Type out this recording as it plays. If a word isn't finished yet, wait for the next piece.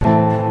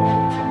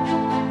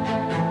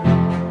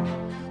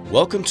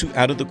Welcome to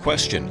Out of the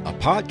Question, a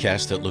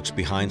podcast that looks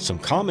behind some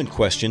common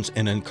questions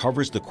and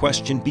uncovers the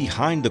question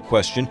behind the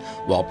question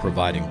while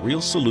providing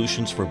real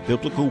solutions for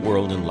biblical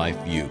world and life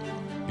view.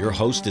 Your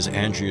host is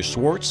Andrea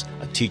Schwartz,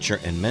 a teacher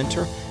and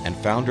mentor and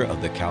founder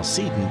of the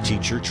Chalcedon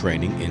Teacher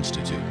Training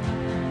Institute.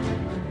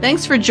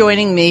 Thanks for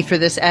joining me for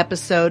this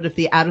episode of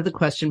the Out of the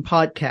Question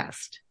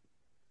podcast.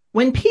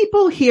 When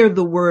people hear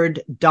the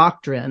word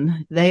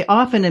doctrine, they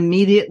often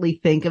immediately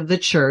think of the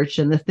church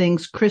and the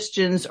things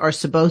Christians are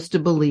supposed to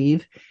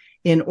believe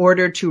in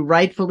order to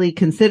rightfully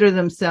consider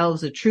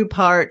themselves a true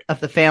part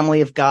of the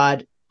family of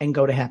God and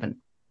go to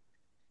heaven.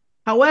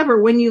 However,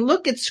 when you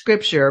look at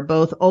Scripture,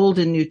 both Old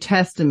and New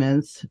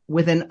Testaments,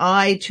 with an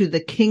eye to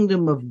the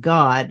kingdom of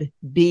God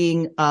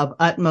being of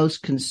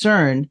utmost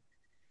concern,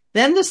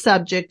 then the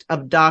subject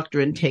of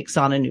doctrine takes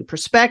on a new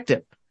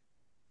perspective.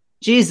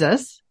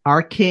 Jesus,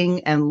 our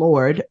King and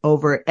Lord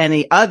over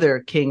any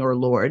other king or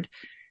lord,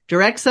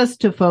 directs us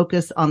to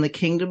focus on the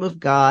kingdom of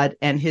God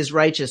and his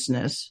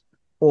righteousness,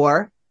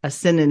 or a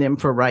synonym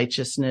for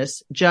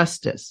righteousness,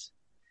 justice.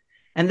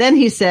 And then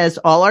he says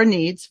all our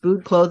needs,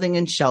 food, clothing,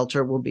 and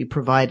shelter will be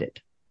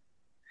provided.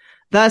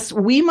 Thus,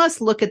 we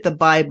must look at the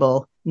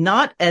Bible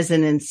not as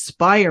an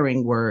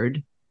inspiring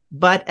word,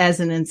 but as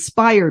an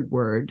inspired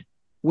word,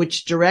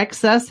 which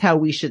directs us how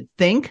we should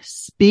think,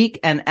 speak,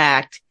 and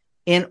act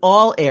in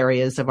all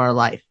areas of our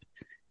life,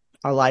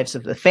 our lives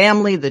of the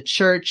family, the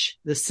church,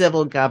 the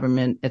civil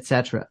government,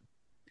 etc.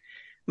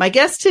 My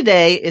guest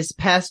today is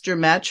Pastor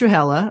Matt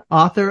Trewhella,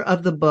 author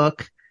of the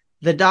book,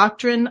 The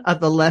Doctrine of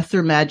the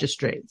Lesser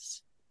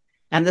Magistrates.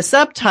 And the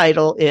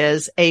subtitle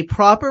is A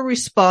Proper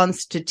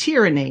Response to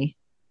Tyranny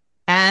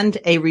and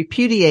a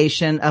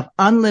Repudiation of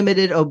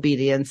Unlimited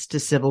Obedience to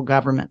Civil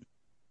Government.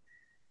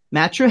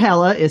 Matt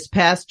Trewhella is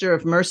pastor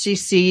of Mercy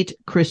Seat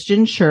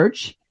Christian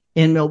Church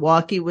in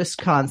Milwaukee,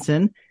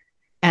 Wisconsin,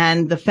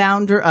 and the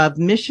founder of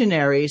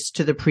Missionaries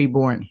to the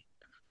Preborn.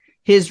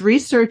 His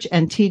research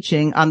and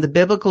teaching on the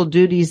biblical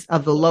duties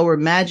of the lower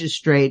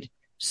magistrate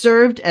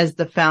served as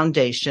the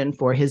foundation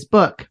for his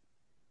book.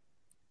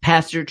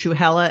 Pastor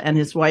Trewhella and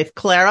his wife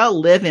Clara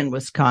live in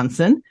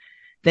Wisconsin.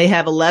 They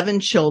have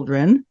 11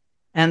 children,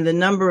 and the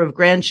number of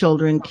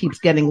grandchildren keeps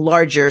getting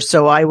larger,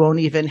 so I won't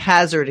even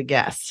hazard a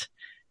guess.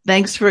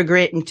 Thanks for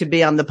agreeing to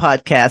be on the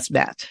podcast,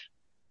 Matt.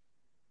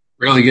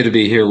 Really good to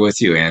be here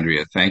with you,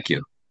 Andrea. Thank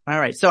you. All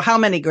right. So how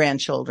many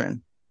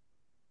grandchildren?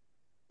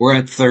 We're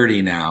at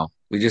 30 now.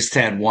 We just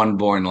had one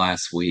born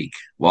last week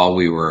while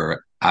we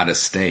were out of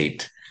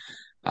state.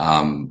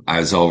 I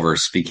was over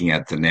speaking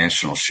at the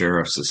National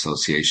Sheriff's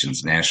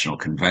Association's National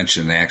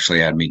Convention. They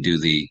actually had me do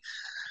the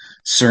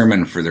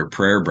sermon for their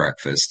prayer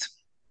breakfast.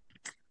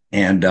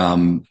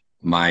 And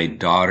my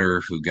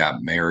daughter, who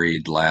got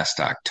married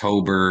last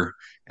October,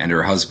 and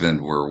her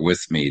husband were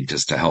with me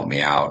just to help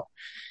me out.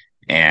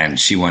 And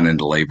she went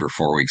into labor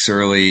 4 weeks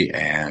early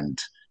and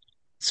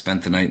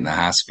spent the night in the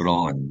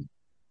hospital and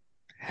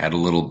had a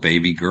little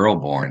baby girl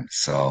born.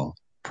 So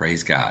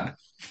praise God.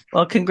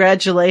 Well,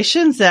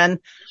 congratulations. And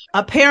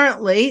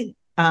apparently,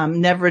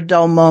 never a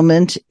dull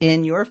moment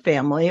in your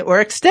family or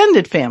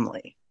extended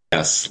family.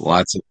 Yes,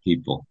 lots of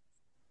people.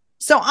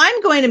 So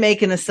I'm going to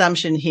make an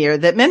assumption here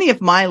that many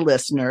of my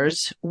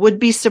listeners would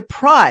be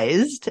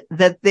surprised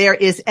that there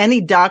is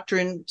any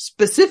doctrine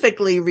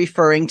specifically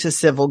referring to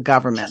civil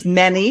government.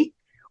 Many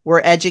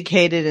were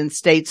educated in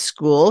state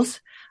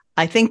schools.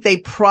 I think they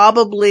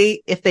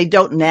probably, if they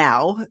don't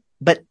now,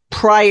 but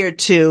prior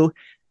to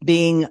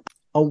being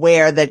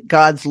aware that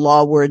God's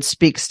law word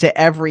speaks to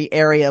every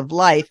area of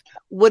life,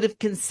 would have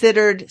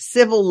considered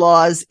civil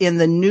laws in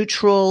the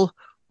neutral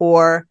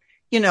or,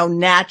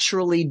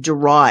 naturally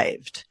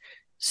derived.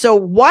 So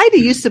why do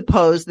you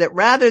suppose that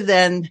rather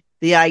than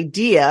the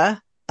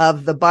idea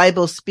of the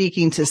Bible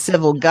speaking to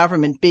civil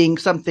government being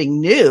something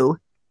new,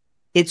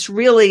 it's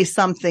really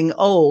something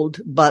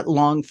old but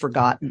long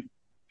forgotten?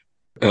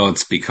 Well,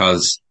 it's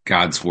because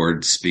God's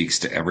word speaks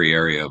to every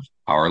area of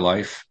our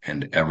life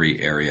and every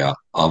area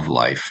of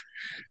life,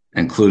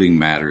 including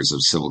matters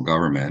of civil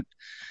government.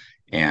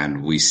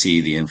 And we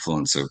see the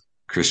influence of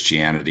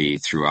Christianity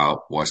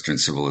throughout Western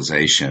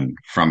civilization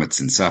from its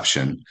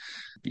inception.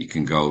 You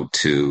can go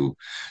to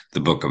the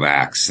book of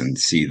Acts and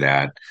see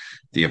that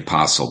the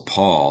Apostle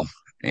Paul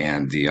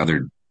and the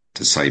other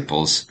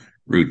disciples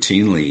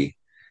routinely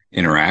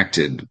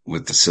interacted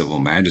with the civil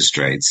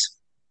magistrates.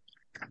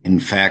 In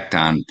fact,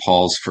 on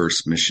Paul's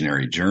first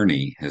missionary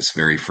journey, his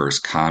very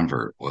first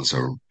convert was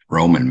a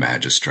Roman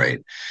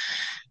magistrate.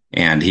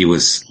 And he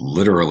was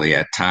literally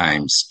at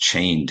times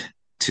chained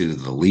to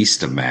the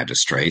least of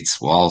magistrates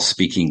while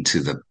speaking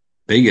to the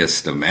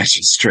biggest of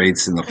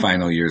magistrates in the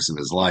final years of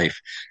his life.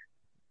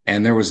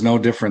 And there was no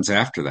difference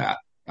after that.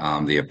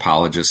 The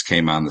apologists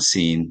came on the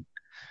scene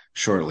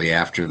shortly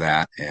after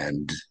that,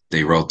 and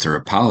they wrote their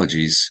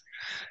apologies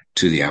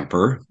to the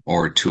emperor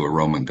or to a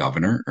Roman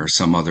governor or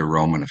some other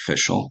Roman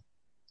official,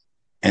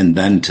 and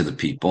then to the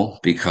people,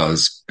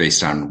 because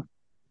based on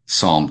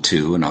Psalm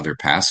 2 and other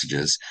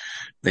passages,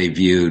 they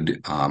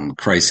viewed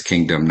Christ's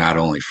kingdom not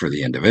only for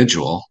the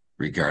individual,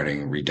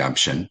 regarding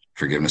redemption,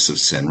 forgiveness of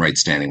sin, right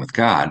standing with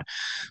God,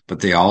 but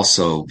they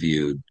also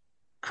viewed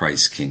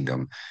Christ's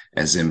kingdom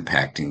as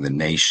impacting the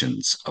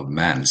nations of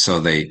men. So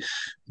they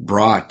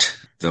brought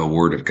the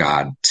word of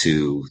God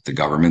to the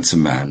governments of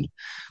men,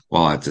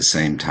 while at the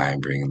same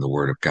time bringing the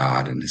word of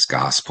God and his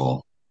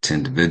gospel to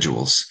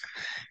individuals.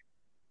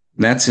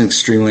 That's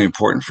extremely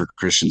important for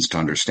Christians to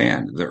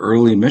understand. The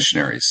early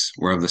missionaries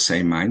were of the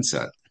same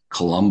mindset.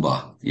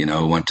 Columba,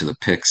 went to the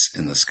Picts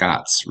and the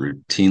Scots,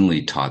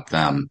 routinely taught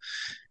them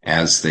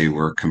as they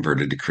were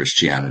converted to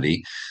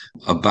Christianity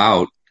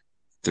about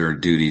their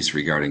duties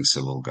regarding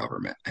civil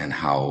government and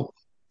how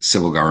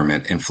civil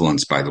government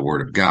influenced by the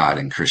word of God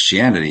in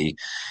Christianity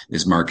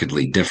is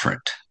markedly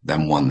different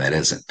than one that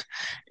isn't.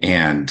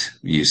 And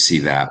you see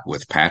that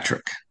with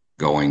Patrick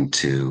going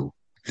to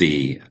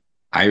the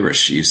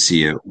Irish. You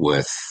see it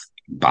with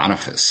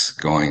Boniface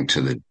going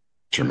to the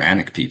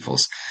Germanic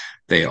peoples.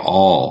 They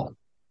all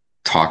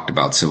talked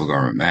about civil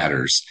government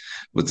matters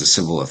with the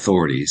civil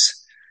authorities.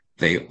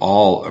 They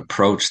all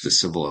approached the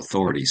civil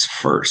authorities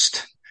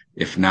first,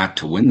 if not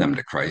to win them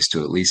to Christ,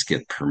 to at least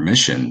get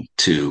permission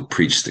to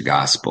preach the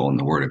gospel and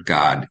the word of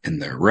God in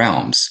their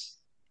realms.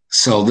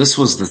 So this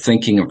was the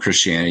thinking of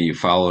Christianity. You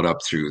follow it up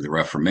through the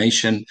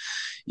Reformation,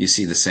 you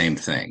see the same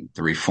thing.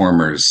 The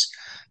reformers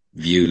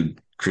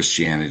viewed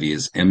Christianity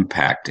as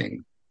impacting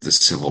the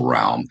civil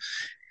realm.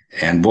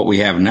 And what we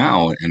have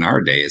now in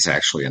our day is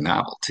actually a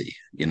novelty.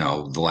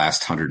 The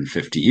last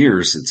 150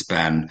 years, it's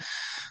been,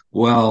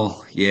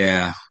 well,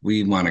 yeah,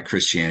 we want a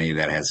Christianity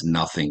that has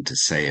nothing to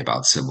say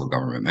about civil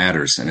government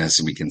matters. And as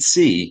we can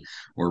see,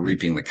 we're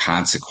reaping the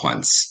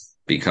consequence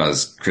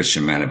because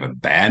Christian men have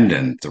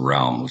abandoned the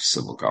realm of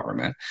civil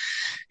government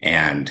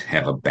and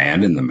have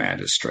abandoned the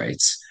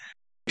magistrates.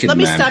 Let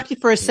me stop you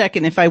for a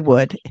second, if I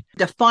would.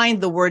 Define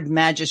the word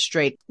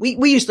magistrate. We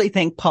usually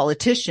think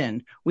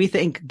politician. We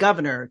think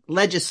governor,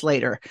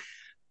 legislator.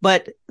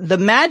 But the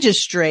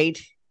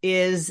magistrate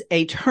is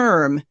a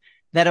term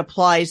that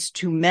applies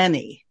to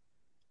many.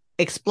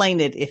 Explain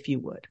it, if you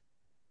would.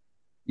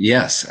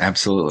 Yes,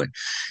 absolutely.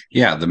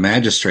 Yeah, the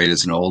magistrate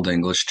is an Old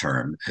English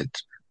term.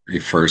 It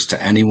refers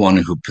to anyone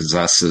who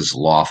possesses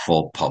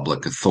lawful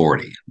public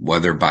authority,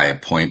 whether by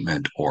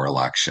appointment or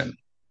election.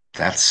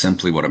 That's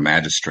simply what a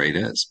magistrate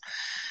is.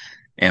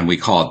 And we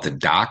call it the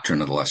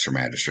doctrine of the lesser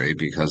magistrate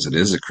because it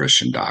is a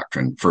Christian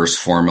doctrine, first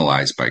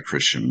formalized by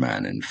Christian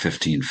men in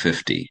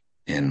 1550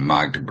 in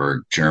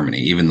Magdeburg, Germany,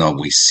 even though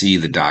we see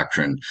the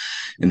doctrine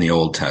in the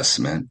Old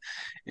Testament,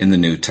 in the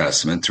New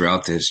Testament,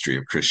 throughout the history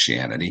of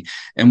Christianity.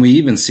 And we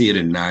even see it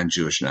in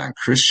non-Jewish,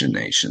 non-Christian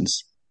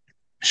nations,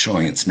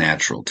 showing it's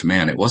natural to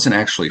man. It wasn't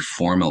actually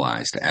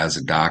formalized as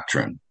a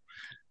doctrine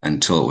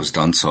until it was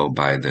done so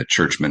by the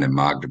churchmen in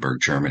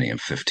Magdeburg, Germany in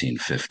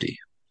 1550.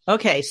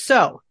 Okay,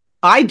 so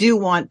I do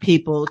want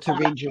people to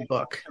read your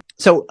book.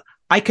 So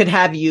I could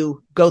have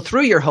you go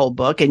through your whole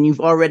book, and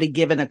you've already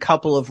given a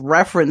couple of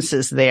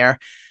references there,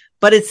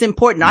 but it's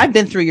important. I've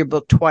been through your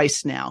book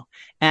twice now.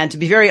 And to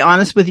be very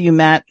honest with you,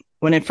 Matt,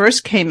 when it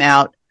first came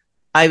out,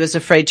 I was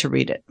afraid to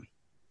read it.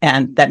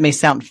 And that may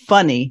sound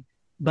funny,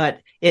 but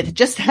it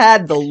just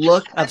had the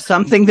look of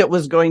something that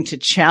was going to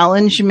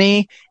challenge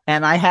me,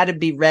 and I had to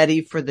be ready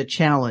for the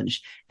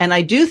challenge. And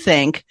I do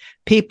think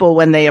people,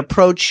 when they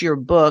approach your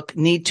book,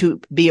 need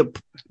to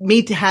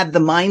have the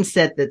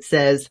mindset that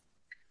says,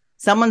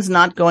 someone's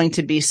not going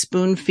to be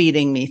spoon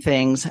feeding me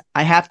things.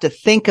 I have to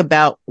think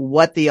about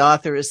what the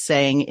author is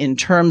saying in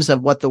terms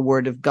of what the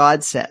Word of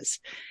God says.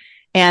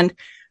 And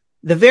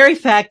the very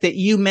fact that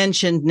you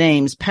mentioned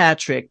names,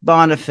 Patrick,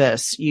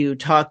 Boniface, you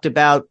talked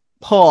about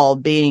Paul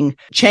being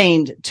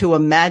chained to a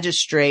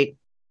magistrate.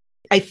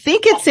 I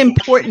think it's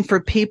important for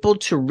people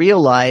to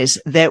realize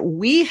that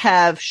we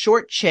have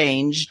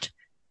shortchanged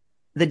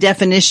the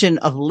definition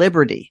of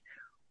liberty.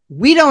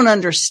 We don't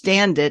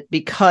understand it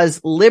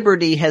because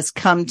liberty has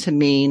come to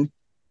mean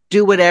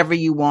do whatever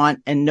you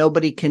want and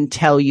nobody can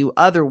tell you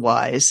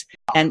otherwise.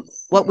 And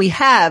what we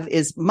have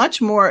is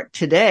much more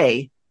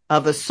today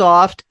of a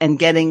soft and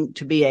getting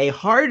to be a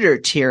harder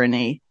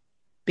tyranny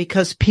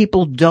because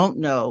people don't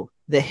know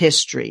the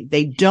history.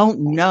 They don't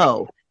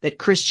know that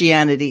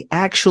Christianity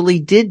actually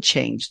did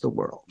change the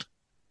world.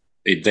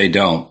 They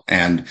don't.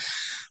 And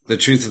the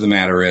truth of the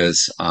matter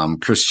is,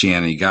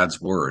 Christianity,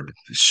 God's word,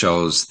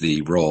 shows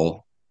the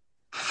role,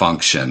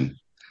 function,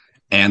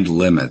 and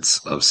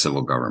limits of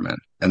civil government.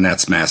 And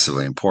that's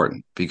massively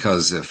important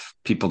because if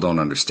people don't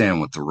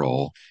understand what the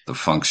role, the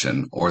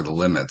function, or the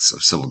limits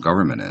of civil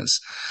government is,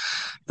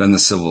 then the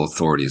civil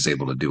authority is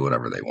able to do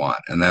whatever they want.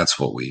 And that's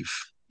what we've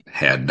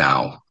had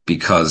now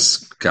because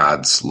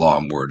God's law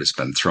and word has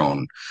been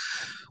thrown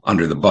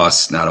under the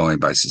bus, not only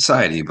by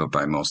society, but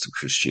by most of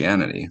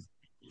Christianity.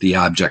 The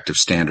objective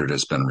standard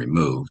has been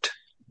removed,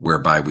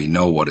 whereby we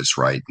know what is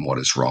right and what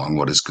is wrong,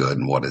 what is good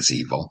and what is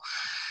evil.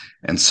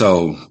 And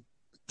so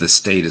the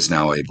state is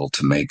now able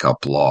to make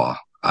up law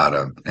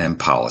and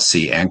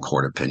policy and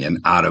court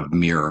opinion out of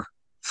mere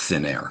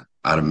thin air,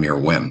 out of mere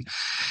whim.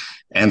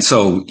 And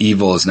so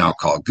evil is now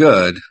called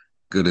good,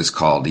 good is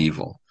called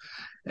evil.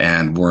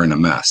 and we're in a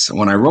mess.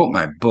 When I wrote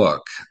my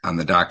book on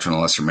the Doctrine of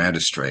the Lesser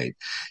Magistrate,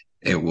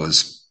 it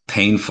was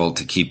painful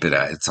to keep it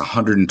at, it's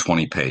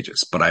 120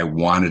 pages, but I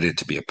wanted it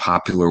to be a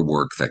popular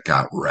work that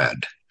got read.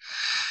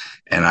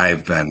 And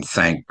I've been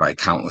thanked by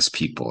countless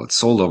people. It's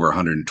sold over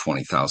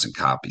 120,000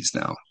 copies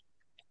now.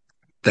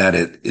 That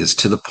it is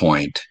to the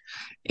point,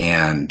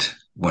 and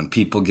when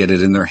people get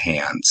it in their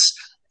hands,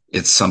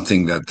 it's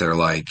something that they're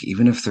like,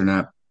 even if they're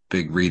not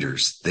big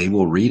readers, they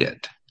will read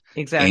it.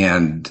 Exactly.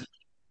 And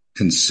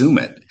consume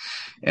it.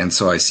 And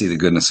so I see the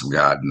goodness of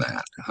God in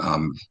that.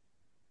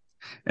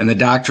 And the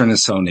doctrine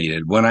is so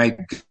needed. When I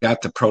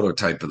got the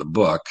prototype of the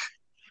book,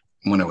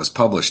 when it was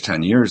published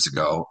 10 years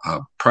ago,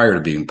 prior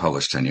to being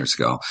published 10 years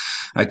ago,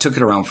 I took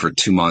it around for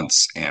 2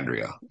 months,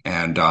 Andrea.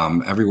 And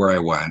everywhere I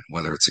went,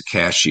 whether it's a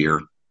cashier,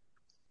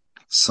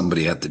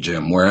 somebody at the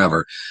gym,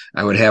 wherever,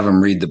 I would have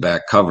them read the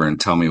back cover and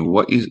tell me,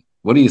 what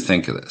do you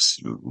think of this?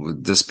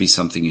 Would this be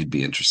something you'd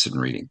be interested in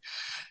reading?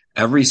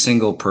 Every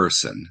single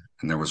person,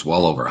 and there was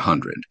well over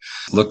 100,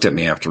 looked at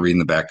me after reading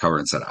the back cover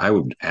and said, I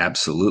would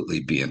absolutely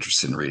be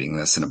interested in reading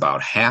this. And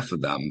about half of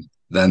them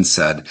then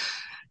said,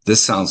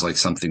 this sounds like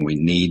something we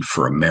need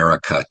for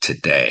America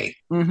today.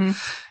 Mm-hmm.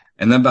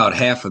 And then about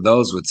half of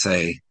those would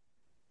say,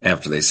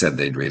 after they said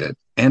they'd read it,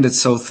 and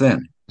it's so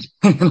thin.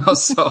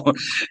 So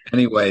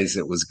anyways,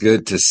 it was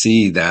good to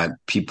see that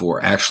people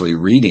were actually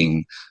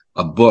reading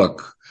a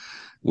book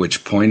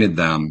which pointed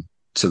them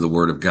to the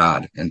Word of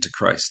God and to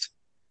Christ.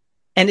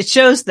 And it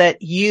shows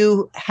that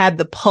you had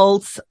the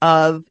pulse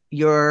of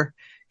your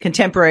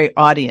contemporary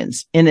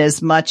audience, in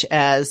as much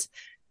as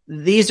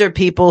these are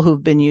people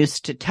who've been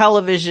used to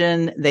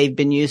television. They've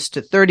been used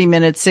to 30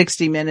 minutes,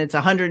 60 minutes,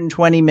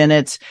 120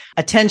 minutes.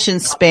 Attention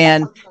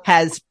span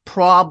has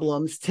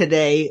problems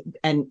today,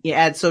 and you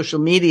add social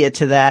media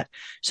to that.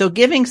 So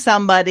giving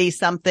somebody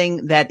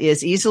something that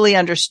is easily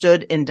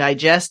understood and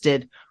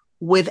digested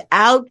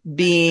without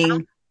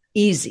being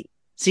easy.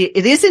 See,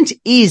 it isn't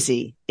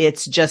easy.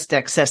 It's just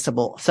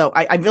accessible. So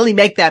I really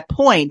make that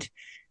point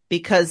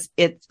because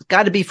it's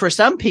got to be for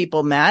some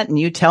people, Matt, and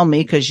you tell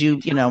me, because you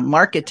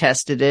market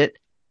tested it.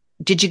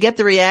 Did you get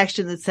the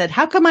reaction that said,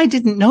 how come I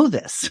didn't know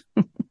this?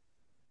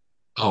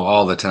 Oh,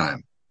 all the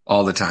time.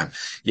 All the time.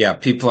 Yeah,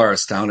 people are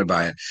astounded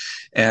by it.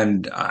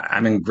 And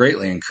I'm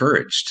greatly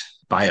encouraged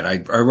by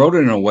it. I wrote it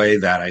in a way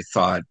that I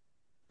thought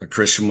a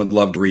Christian would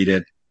love to read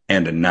it,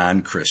 and a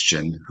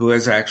non-Christian who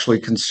is actually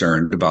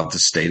concerned about the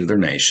state of their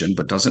nation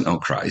but doesn't know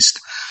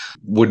Christ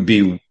would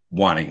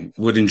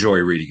enjoy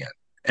reading it.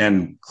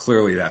 And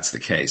clearly that's the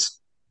case.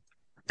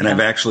 And yeah.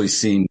 I've actually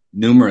seen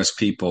numerous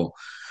people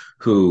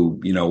who,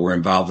 were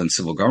involved in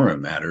civil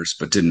government matters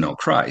but didn't know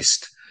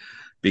Christ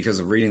because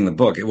of reading the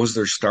book. It was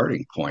their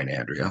starting point,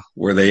 Andrea,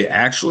 where they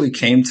actually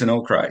came to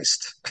know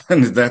Christ.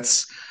 And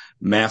that's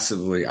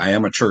massively, I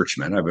am a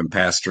churchman. I've been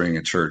pastoring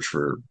a church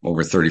for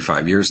over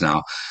 35 years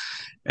now.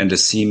 And to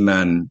see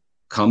men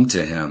come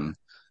to him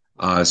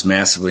is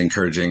massively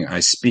encouraging.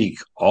 I speak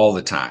all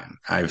the time.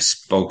 I've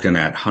spoken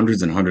at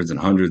hundreds and hundreds and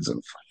hundreds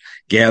of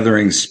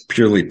gatherings,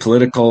 purely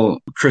political,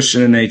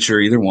 Christian in nature,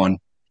 either one.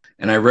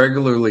 And I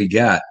regularly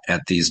get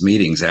at these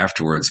meetings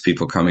afterwards,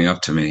 people coming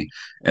up to me.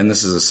 And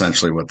this is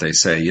essentially what they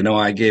say.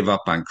 I gave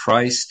up on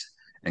Christ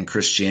and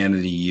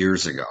Christianity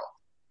years ago.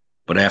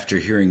 But after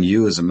hearing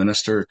you as a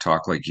minister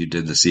talk like you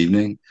did this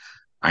evening,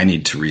 I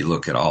need to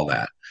relook at all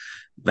that.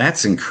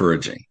 That's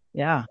encouraging.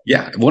 Yeah.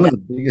 Yeah. One of the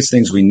biggest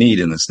things we need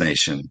in this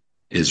nation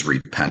is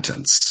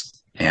repentance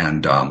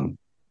and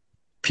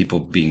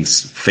people being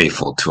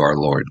faithful to our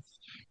Lord.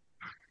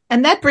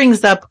 And that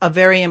brings up a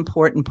very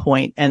important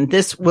point. And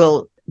this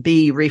will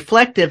be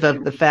reflective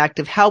of the fact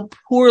of how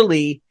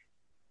poorly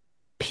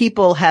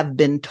people have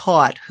been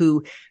taught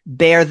who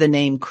bear the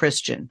name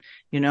Christian.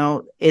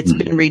 It's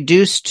been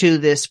reduced to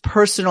this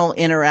personal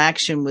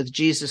interaction with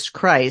Jesus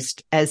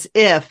Christ as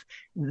if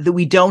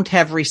we don't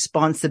have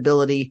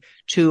responsibility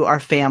to our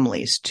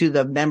families, to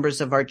the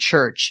members of our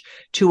church,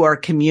 to our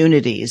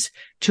communities,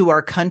 to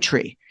our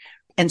country.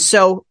 And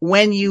so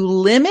when you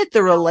limit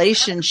the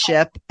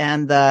relationship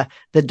and the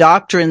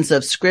doctrines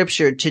of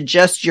Scripture to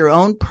just your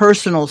own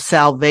personal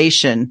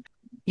salvation,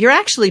 you're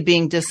actually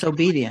being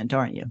disobedient,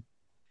 aren't you?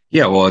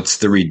 Yeah, well, it's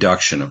the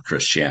reduction of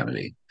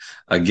Christianity.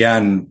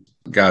 Again,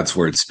 God's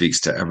word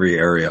speaks to every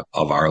area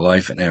of our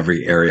life and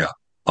every area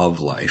of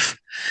life.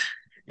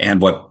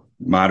 And what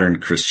modern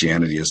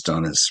Christianity has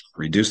done is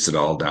reduced it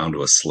all down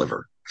to a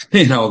sliver,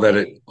 that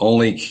it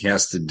only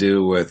has to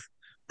do with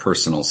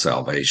personal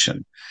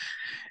salvation.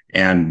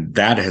 And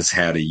that has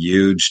had a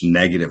huge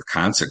negative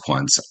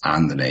consequence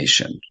on the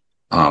nation.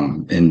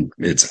 And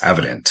it's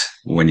evident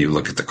when you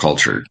look at the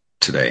culture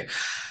today.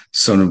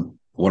 So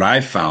what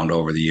I've found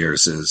over the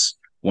years is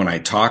when I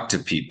talk to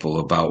people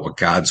about what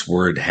God's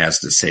word has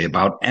to say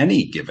about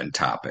any given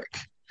topic,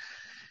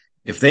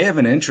 if they have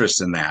an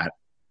interest in that,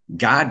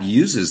 God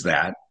uses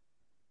that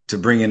to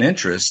bring an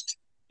interest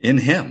in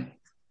him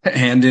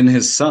and in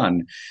his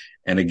son.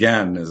 And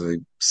again, as I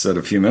said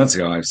a few minutes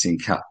ago, I've seen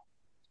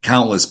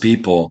countless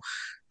people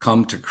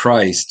come to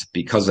Christ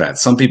because of that.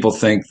 Some people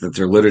think that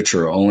their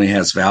literature only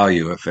has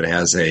value if it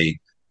has a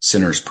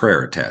sinner's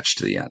prayer attached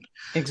to the end.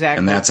 Exactly.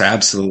 And that's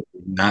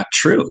absolutely not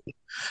true.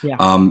 Yeah.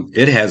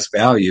 It has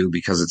value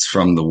because it's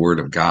from the Word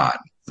of God,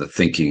 the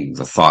thinking,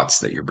 the thoughts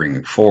that you're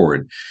bringing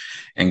forward.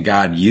 And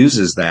God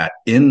uses that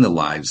in the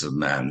lives of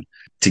men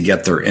to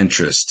get their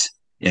interest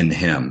in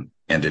Him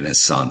and in His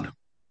Son.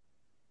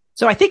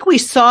 So I think we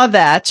saw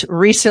that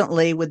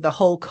recently with the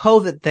whole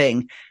COVID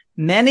thing.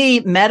 Many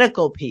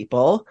medical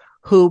people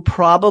who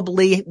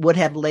probably would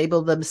have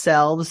labeled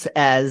themselves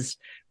as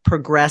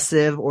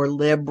progressive or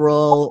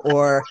liberal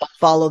or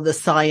follow the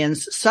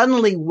science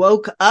suddenly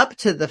woke up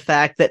to the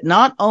fact that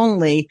not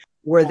only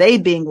were they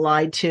being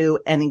lied to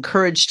and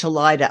encouraged to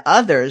lie to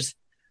others,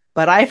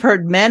 but I've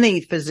heard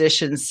many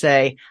physicians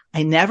say,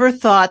 I never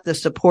thought the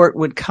support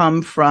would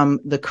come from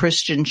the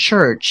Christian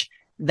church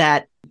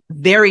that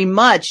very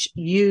much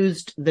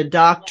used the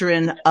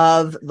doctrine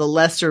of the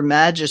lesser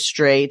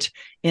magistrate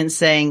in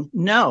saying,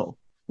 no,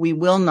 we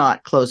will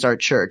not close our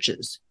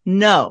churches.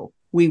 No,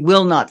 we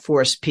will not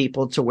force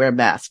people to wear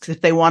masks.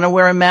 If they want to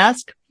wear a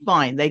mask,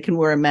 fine, they can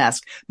wear a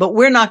mask, but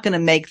we're not going to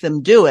make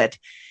them do it.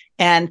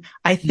 And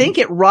I think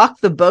it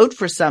rocked the boat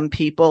for some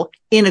people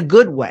in a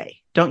good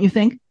way. Don't you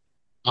think?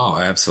 Oh,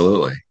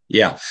 absolutely.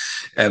 Yeah.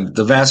 And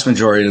the vast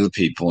majority of the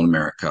people in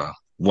America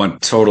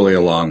went totally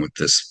along with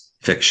this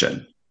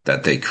fiction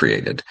that they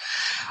created,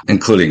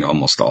 including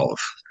almost all of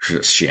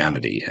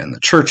Christianity and the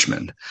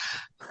churchmen.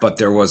 But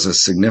there was a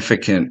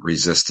significant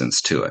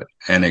resistance to it,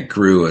 and it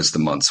grew as the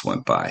months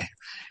went by.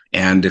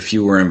 And if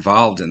you were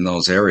involved in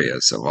those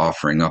areas of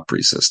offering up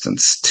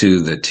resistance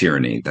to the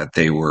tyranny that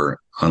they were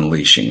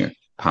unleashing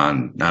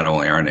upon not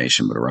only our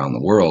nation, but around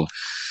the world,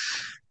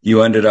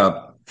 you ended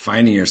up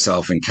finding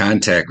yourself in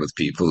contact with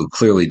people who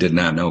clearly did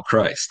not know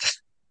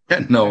Christ,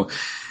 had no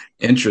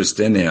interest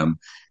in Him.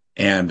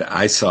 And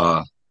I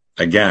saw,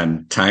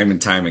 again, time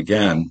and time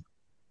again,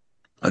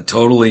 a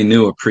totally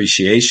new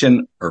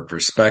appreciation or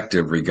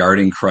perspective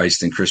regarding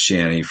Christ and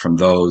Christianity from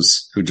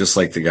those who, just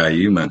like the guy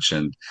you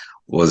mentioned,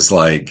 was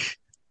like,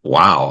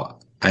 wow,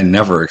 I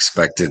never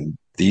expected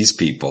these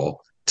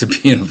people to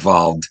be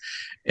involved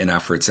in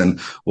efforts. And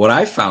what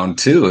I found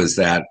too is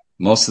that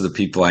most of the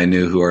people I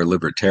knew who are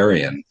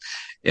libertarian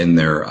in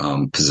their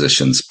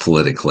positions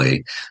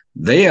politically,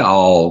 they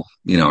all,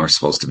 are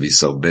supposed to be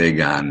so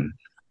big on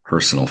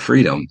personal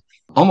freedom.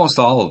 Almost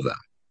all of them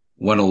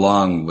went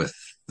along with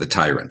the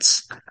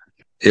tyrants.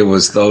 It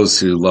was those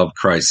who loved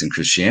Christ and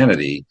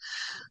Christianity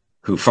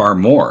who far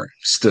more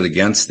stood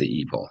against the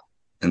evil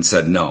and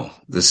said, no,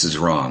 this is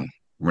wrong.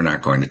 We're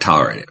not going to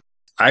tolerate it.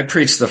 I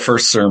preached the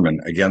first sermon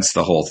against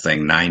the whole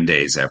thing 9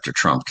 days after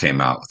Trump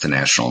came out with the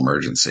national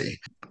emergency.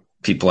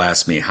 People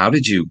asked me, how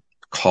did you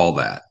call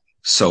that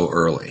so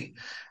early?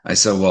 I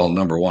said, well,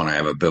 number one, I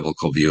have a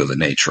biblical view of the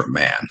nature of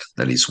man,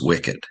 that he's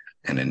wicked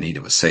and in need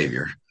of a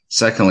savior.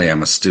 Secondly,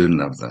 I'm a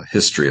student of the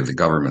history of the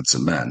governments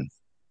of men.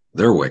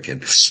 They're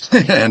wicked.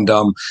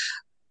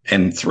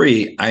 And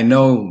three, I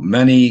know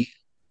many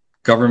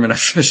government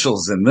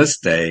officials in this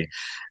day,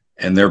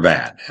 and they're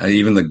bad.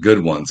 Even the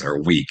good ones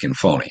are weak and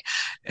phony.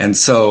 And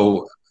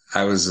so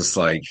I was just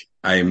like,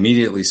 I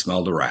immediately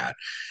smelled a rat,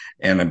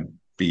 and I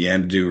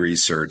began to do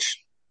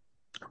research,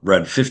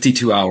 read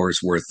 52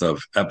 hours worth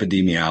of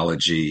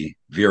epidemiology,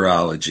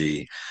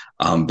 virology,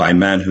 by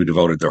men who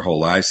devoted their whole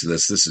lives to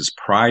this. This is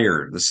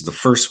the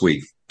first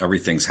week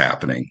everything's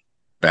happening,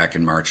 back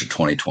in March of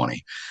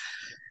 2020.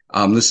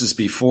 This is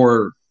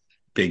before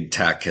big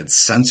tech had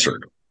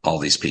censored all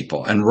these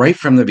people. And right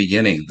from the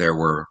beginning, there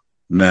were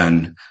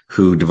men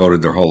who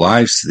devoted their whole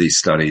lives to these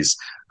studies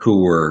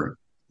who were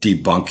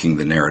debunking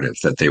the narrative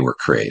that they were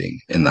creating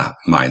in the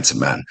minds of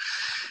men.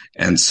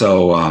 And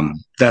so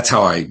that's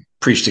how I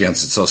preached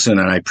against it so soon.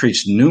 And I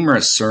preached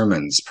numerous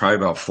sermons, probably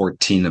about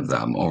 14 of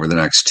them over the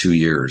next 2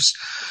 years,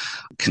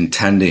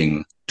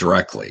 contending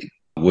directly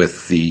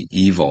with the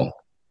evil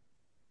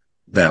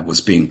that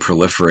was being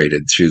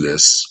proliferated through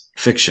this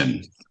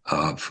fiction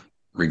of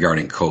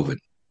regarding COVID.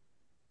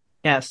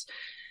 Yes.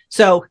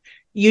 So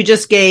you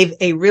just gave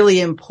a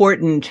really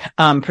important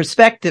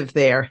perspective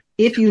there.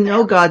 If you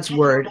know God's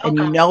word and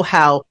you know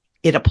how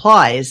it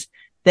applies,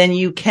 then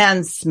you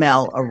can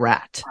smell a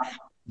rat.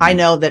 I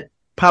know that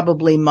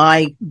probably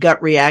my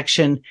gut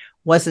reaction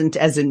wasn't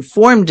as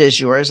informed as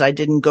yours. I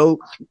didn't go,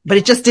 but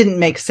it just didn't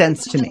make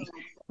sense to me.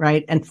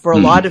 Right. And for a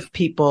lot of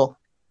people,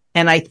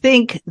 and I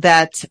think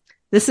that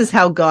this is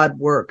how God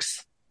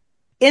works.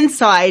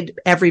 Inside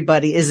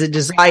everybody is a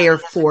desire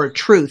for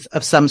truth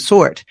of some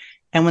sort.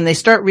 And when they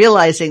start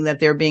realizing that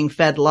they're being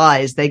fed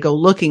lies, they go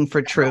looking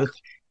for truth.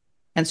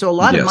 And so a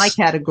lot of my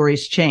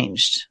categories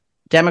changed.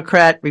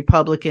 Democrat,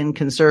 Republican,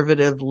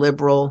 conservative,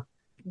 liberal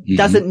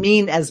doesn't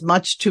mean as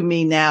much to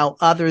me now,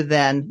 other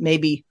than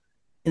maybe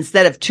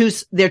instead of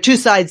they're two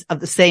sides of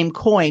the same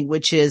coin,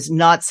 which is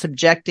not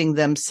subjecting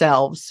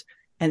themselves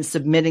and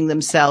submitting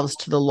themselves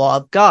to the law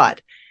of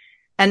God.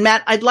 And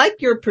Matt, I'd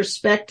like your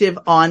perspective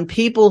on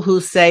people who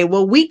say,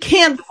 well, we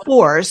can't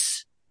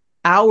force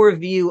our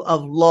view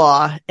of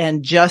law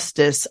and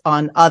justice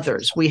on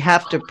others. We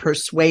have to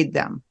persuade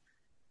them.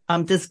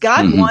 Does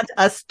God want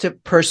us to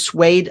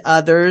persuade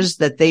others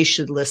that they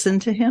should listen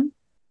to him?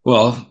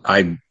 Well,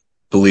 I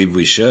believe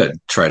we should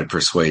try to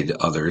persuade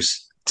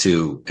others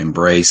to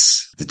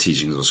embrace the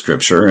teachings of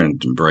Scripture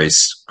and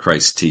embrace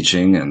Christ's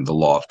teaching and the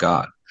law of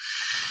God.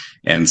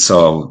 And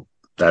so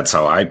that's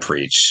how I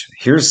preach.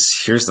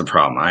 Here's the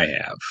problem I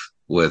have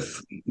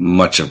with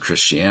much of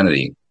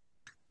Christianity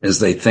is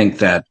they think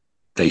that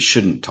they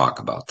shouldn't talk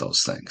about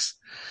those things.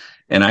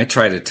 And I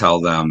try to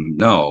tell them,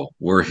 no,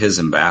 we're his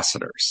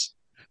ambassadors.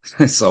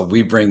 So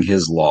we bring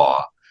his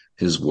law,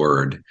 his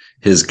word,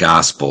 his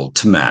gospel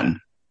to men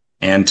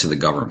and to the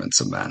governments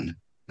of men.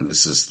 And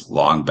this has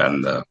long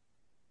been the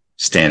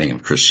standing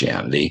of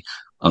Christianity,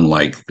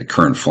 unlike the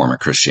current form of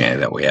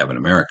Christianity that we have in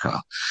America.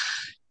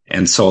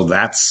 And so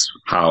that's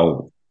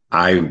how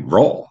I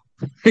roll.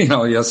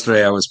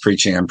 Yesterday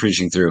I'm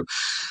preaching through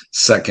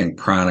 2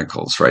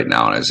 Chronicles right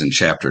now, and I was in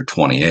chapter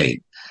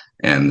 28.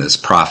 And this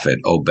prophet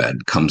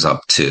Obed comes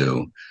up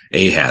to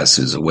Ahaz,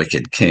 who's a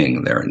wicked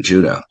king there in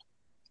Judah.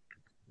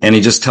 And he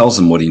just tells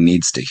him what he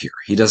needs to hear.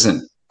 He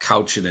doesn't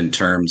couch it in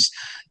terms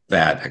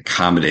that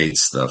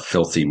accommodates the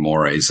filthy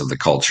mores of the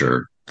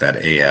culture that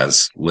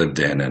Ahaz lived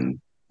in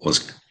and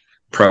was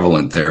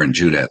prevalent there in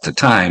Judah at the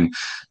time.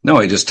 No,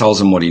 he just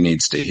tells him what he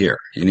needs to hear.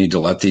 You need to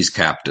let these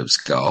captives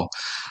go.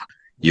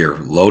 You're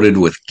loaded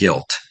with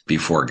guilt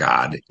before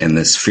God, and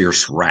this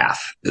fierce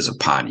wrath is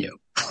upon you.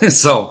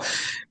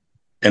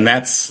 And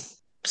that's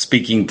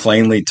speaking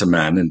plainly to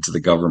men and to the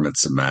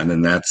governments of men.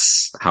 And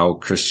that's how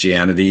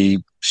Christianity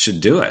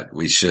should do it.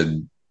 We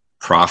should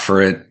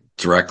proffer it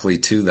directly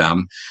to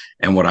them.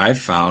 And what I've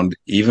found,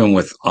 even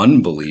with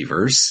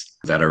unbelievers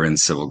that are in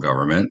civil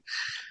government,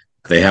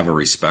 they have a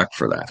respect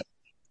for that.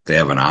 They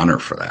have an honor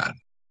for that.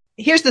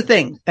 Here's the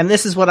thing, and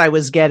this is what I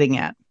was getting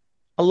at.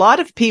 A lot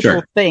of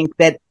people think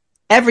that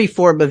every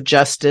form of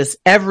justice,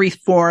 every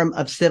form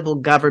of civil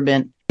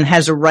government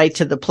has a right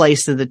to the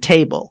place of the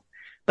table.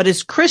 But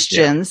as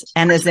Christians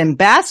and as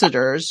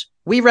ambassadors,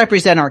 we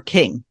represent our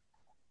king.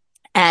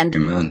 And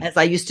Amen. As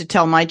I used to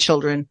tell my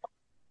children,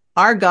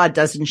 our God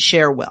doesn't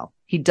share well.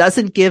 He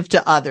doesn't give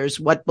to others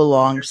what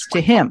belongs to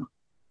him.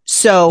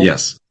 So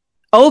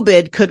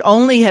Obed could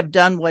only have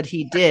done what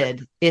he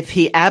did if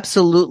he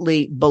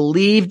absolutely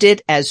believed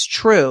it as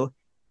true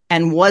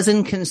and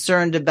wasn't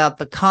concerned about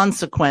the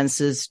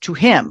consequences to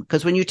him.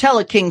 Because when you tell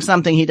a king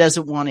something he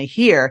doesn't want to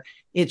hear,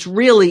 it's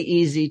really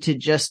easy to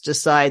just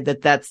decide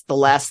that that's the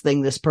last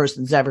thing this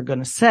person's ever going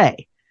to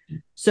say.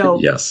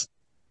 So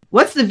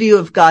what's the view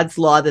of God's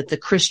law that the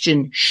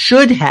Christian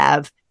should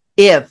have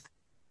if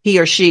he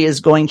or she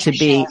is going to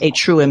be a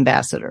true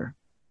ambassador?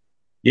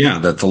 Yeah,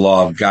 that the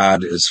law of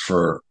God is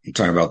I'm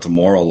talking about the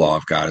moral law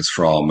of God is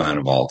for all men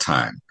of all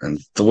time. And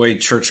the way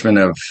churchmen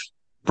have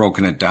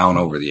broken it down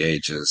over the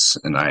ages,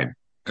 and I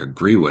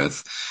agree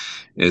with,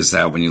 is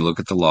that when you look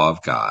at the law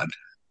of God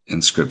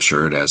in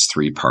Scripture, it has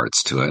three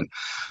parts to it.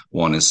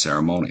 One is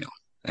ceremonial.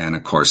 And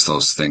of course,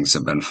 those things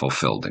have been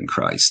fulfilled in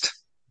Christ.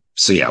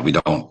 So we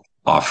don't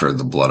offer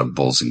the blood of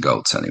bulls and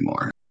goats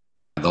anymore.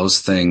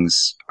 Those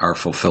things are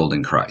fulfilled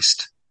in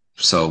Christ.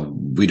 So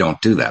we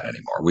don't do that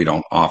anymore. We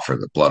don't offer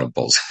the blood of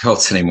bulls and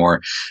goats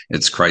anymore.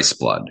 It's Christ's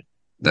blood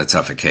that's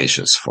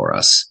efficacious for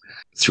us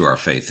through our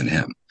faith in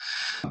him.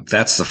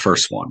 That's the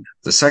first one.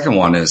 The second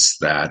one is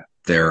that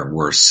there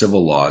were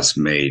civil laws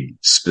made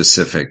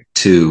specific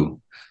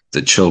to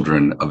the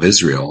children of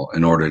Israel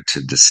in order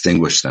to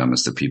distinguish them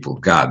as the people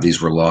of God.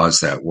 These were laws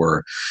that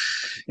were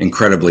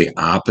incredibly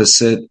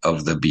opposite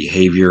of the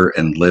behavior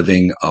and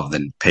living of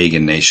the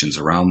pagan nations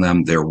around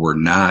them. There were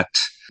not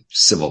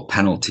civil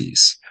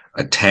penalties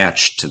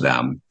attached to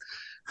them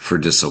for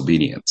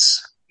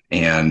disobedience.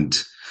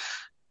 And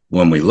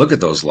when we look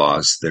at those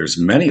laws, there's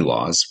many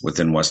laws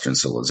within Western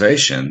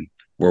civilization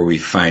where we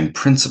find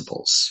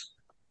principles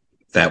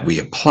that we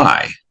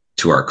apply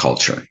to our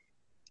culture.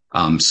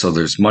 So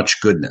there's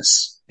much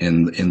goodness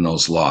in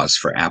those laws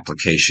for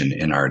application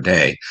in our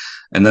day.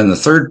 And then the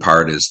third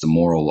part is the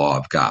moral law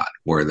of God,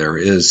 where there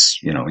is,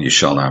 you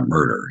shall not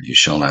murder, you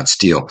shall not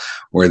steal,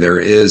 where there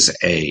is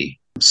a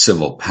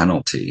civil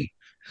penalty,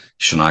 you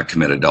shall not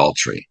commit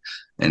adultery,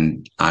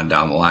 and on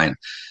down the line.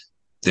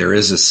 There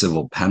is a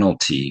civil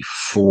penalty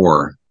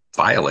for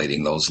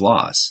violating those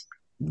laws.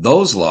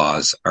 Those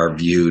laws are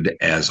viewed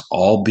as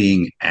all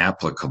being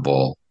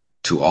applicable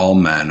to all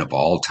men of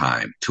all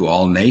time, to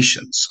all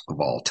nations of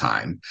all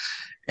time.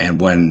 And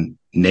when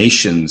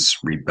nations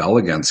rebel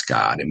against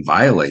God and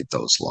violate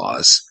those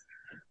laws,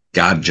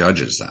 God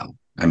judges them.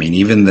 I mean,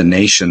 even the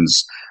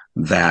nations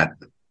that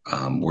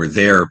were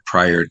there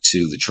prior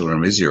to the children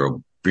of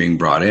Israel being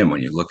brought in,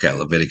 when you look at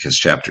Leviticus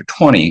chapter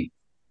 20,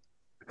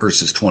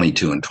 verses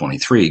 22 and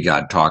 23,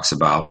 God talks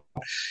about,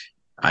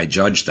 I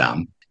judge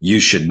them. You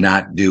should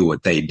not do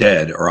what they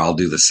did, or I'll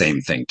do the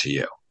same thing to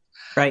you.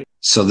 Right.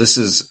 So this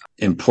is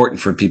important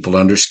for people to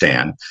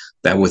understand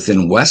that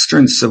within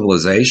Western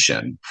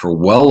civilization, for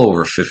well over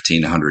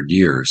 1,500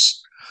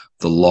 years,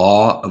 the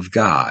law of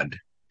God,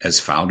 as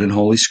found in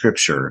Holy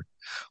Scripture,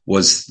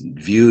 was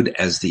viewed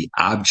as the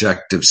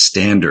objective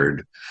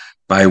standard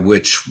by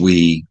which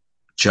we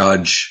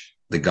judge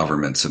the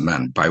governments of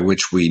men, by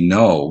which we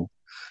know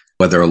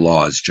whether a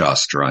law is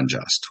just or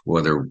unjust,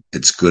 whether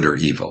it's good or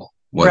evil,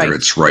 whether Right.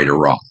 it's right or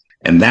wrong.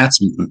 And that's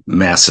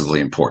massively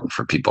important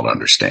for people to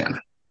understand.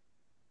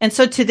 And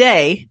so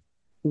today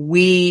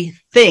we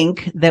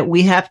think that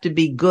we have to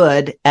be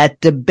good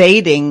at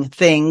debating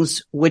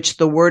things which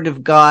the Word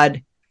of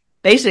God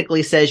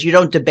basically says you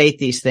don't debate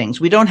these things.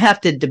 We don't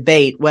have to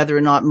debate whether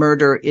or not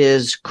murder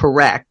is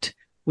correct.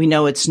 We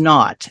know it's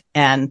not.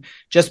 And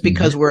just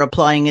because we're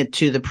applying it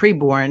to the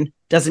preborn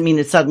doesn't mean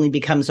it suddenly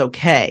becomes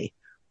okay.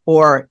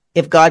 Or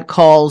if God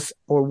calls,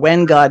 or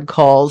when God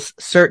calls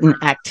certain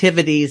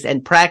activities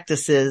and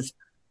practices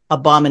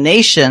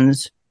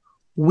abominations,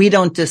 we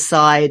don't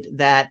decide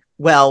that,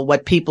 well,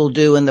 what people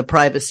do in the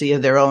privacy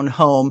of their own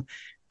home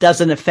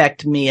doesn't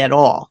affect me at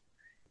all.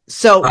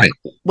 So Right.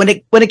 when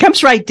it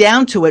comes right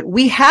down to it,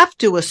 we have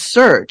to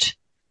assert,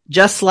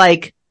 just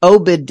like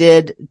Obed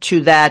did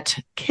to that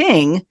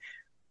king,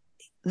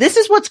 this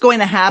is what's going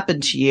to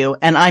happen to you.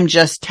 And I'm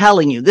just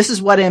telling you, this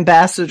is what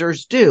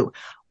ambassadors do.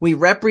 We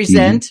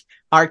represent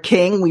our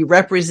king. We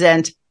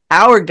represent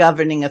our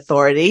governing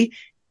authority.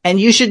 And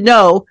you should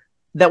know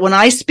that when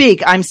I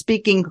speak, I'm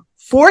speaking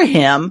for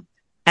him,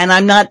 and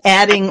I'm not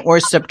adding or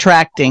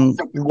subtracting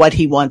what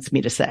he wants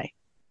me to say.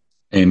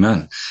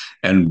 Amen.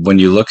 And when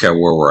you look at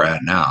where we're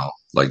at now,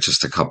 like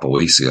just a couple of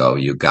weeks ago,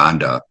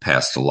 Uganda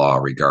passed a law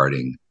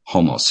regarding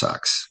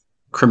homosex,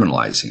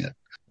 criminalizing it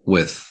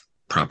with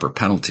proper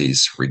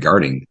penalties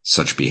regarding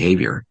such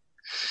behavior.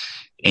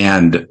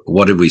 And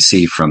what did we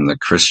see from the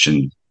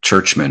Christian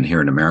churchmen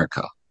here in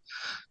America?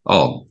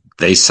 Oh,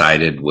 they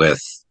sided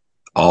with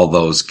all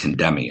those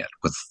condemning it.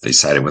 They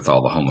sided with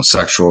all the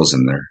homosexuals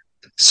and their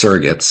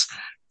surrogates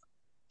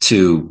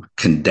to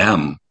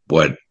condemn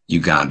what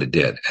Uganda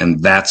did.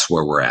 And that's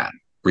where we're at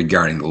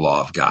regarding the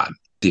law of God.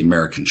 The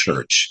American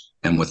church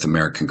and with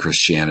American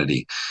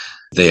Christianity,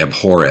 they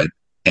abhor it.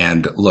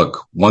 And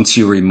look, once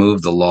you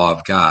remove the law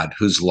of God,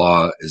 whose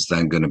law is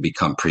then going to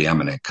become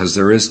preeminent? Because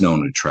there is no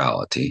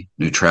neutrality.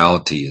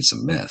 Neutrality is a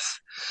myth.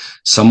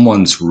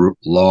 Someone's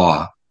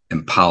law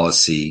and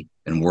policy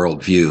and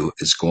worldview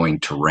is going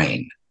to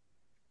reign.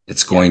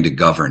 It's going to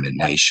govern in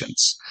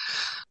nations.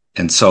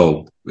 And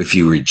so if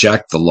you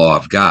reject the law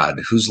of God,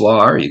 whose law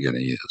are you going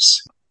to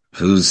use?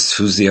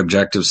 Who's the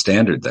objective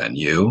standard then?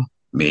 You,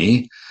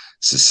 me,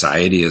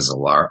 society as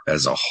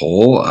a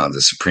whole,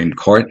 the Supreme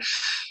Court?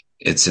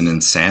 It's an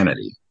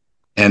insanity.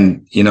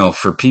 And,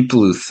 for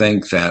people who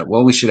think that,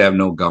 well, we should have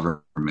no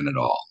government at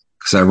all,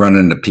 because I run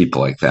into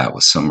people like that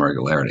with some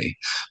regularity,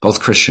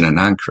 both Christian and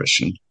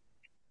non-Christian.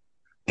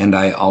 And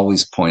I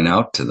always point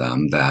out to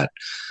them that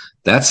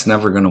that's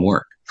never going to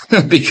work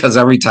because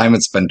every time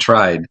it's been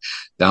tried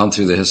down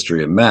through the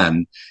history of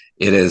men,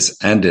 it has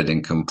ended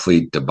in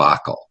complete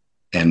debacle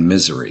and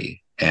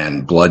misery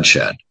and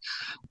bloodshed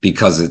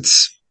because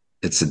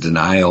it's a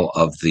denial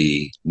of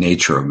the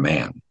nature of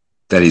man,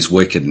 that he's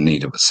wicked in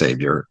need of a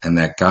savior, and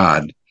that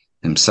God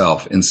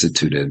himself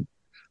instituted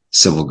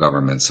civil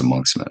governments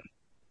amongst men.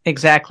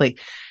 Exactly.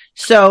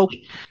 So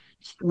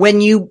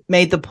when you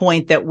made the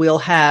point that we'll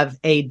have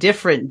a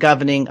different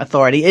governing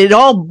authority, it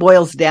all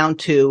boils down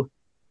to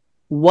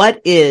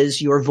what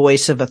is your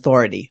voice of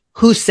authority?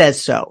 Who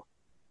says so?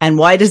 And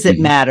why does it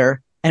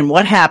matter? And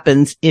what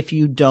happens if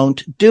you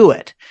don't do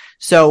it?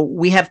 So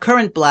we have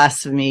current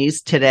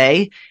blasphemies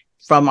today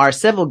from our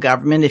civil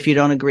government. If you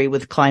don't agree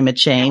with climate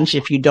change,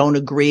 if you don't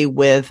agree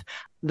with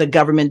the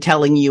government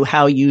telling you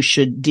how you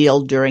should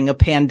deal during a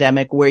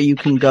pandemic, where you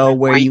can go,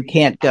 where you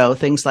can't go,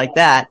 things like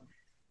that.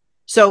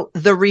 So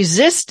the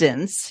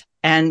resistance,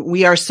 and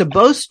we are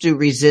supposed to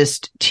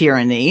resist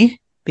tyranny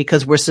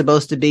because we're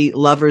supposed to be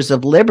lovers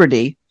of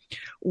liberty.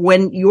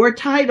 When your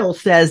title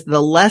says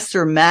the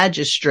lesser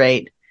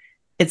magistrate,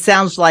 it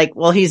sounds like,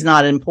 well, he's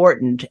not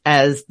important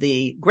as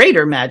the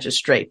greater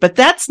magistrate, but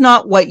that's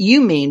not what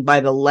you mean by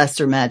the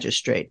lesser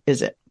magistrate,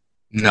 is it?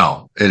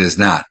 No, it is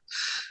not.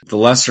 The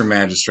lesser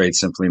magistrate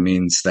simply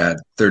means that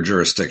their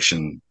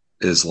jurisdiction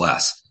is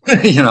less,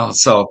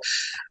 so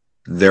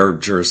their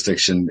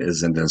jurisdiction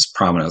isn't as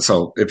prominent.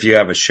 So if you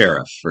have a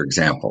sheriff, for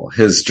example,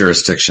 his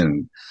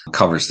jurisdiction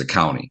covers the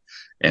county.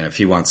 And if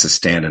he wants to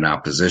stand in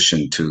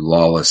opposition to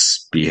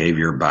lawless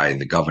behavior by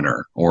the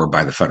governor or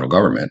by the federal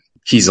government,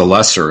 he's a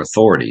lesser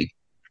authority,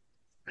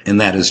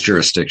 and that his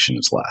jurisdiction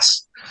is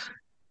less.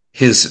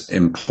 His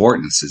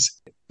importance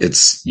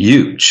it's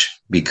huge,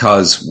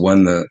 because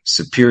when the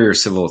superior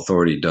civil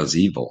authority does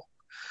evil,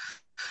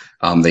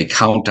 they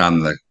count on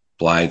the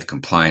blithe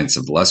compliance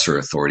of lesser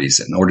authorities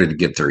in order to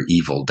get their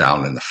evil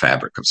down in the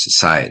fabric of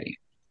society.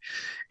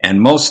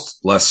 And most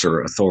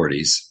lesser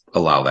authorities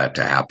allow that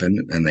to happen,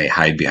 and they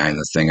hide behind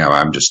the thing of,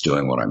 I'm just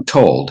doing what I'm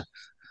told.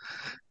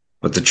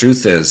 But the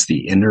truth is,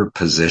 the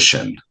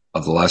interposition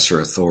of the lesser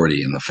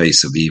authority in the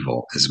face of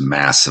evil is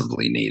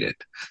massively needed.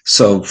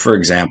 So, for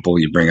example,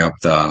 you bring up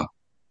the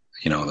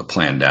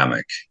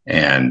pandemic,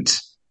 and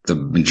the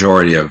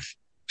majority of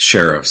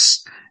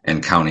sheriffs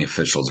and county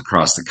officials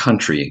across the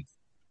country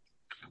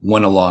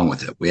went along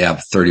with it. We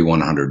have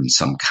 3,100 and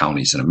some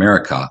counties in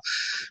America,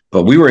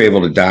 but we were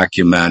able to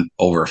document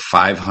over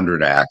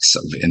 500 acts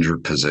of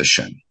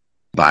interposition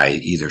by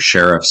either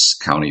sheriffs,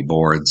 county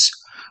boards,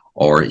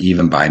 or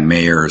even by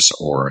mayors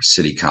or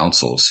city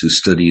councils who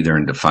stood either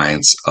in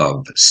defiance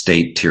of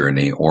state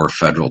tyranny or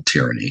federal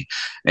tyranny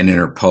and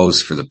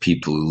interposed for the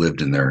people who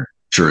lived in their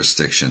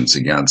jurisdictions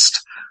against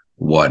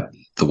what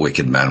the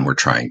wicked men were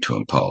trying to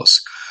impose.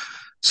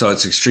 So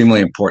it's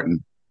extremely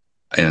important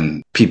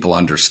in people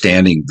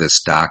understanding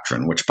this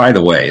doctrine, which, by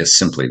the way, is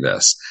simply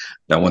this,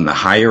 that when the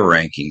higher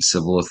ranking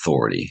civil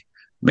authority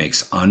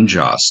makes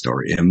unjust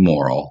or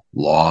immoral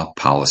law,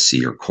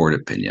 policy, or court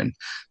opinion,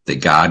 the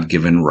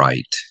God-given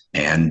right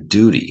and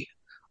duty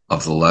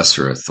of the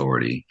lesser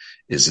authority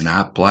is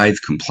not blithe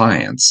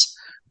compliance.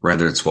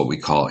 Rather, it's what we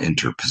call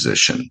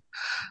interposition.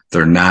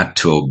 They're not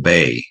to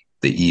obey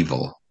the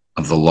evil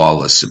of the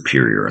lawless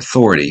superior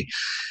authority,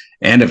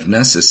 and if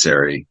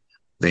necessary,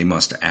 they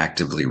must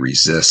actively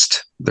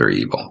resist their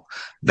evil.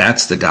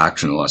 That's the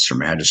doctrine of the lesser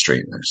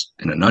magistrate.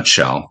 In a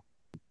nutshell,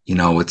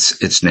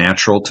 it's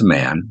natural to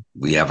man.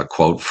 We have a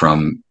quote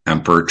from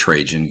Emperor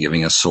Trajan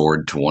giving a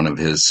sword to one of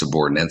his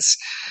subordinates,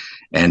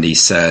 and he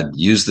said,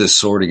 "Use this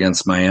sword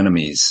against my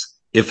enemies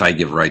if I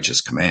give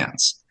righteous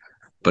commands.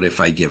 But if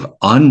I give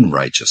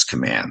unrighteous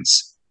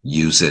commands,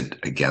 use it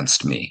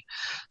against me."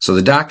 So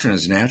the doctrine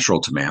is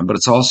natural to man, but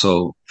it's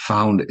also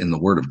found in the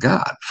Word of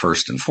God,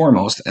 first and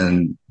foremost.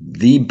 And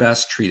the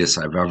best treatise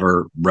I've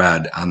ever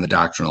read on the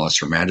doctrine of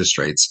lesser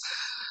magistrates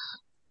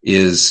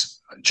is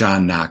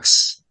John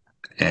Knox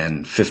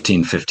in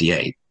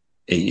 1558,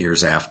 8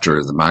 years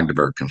after the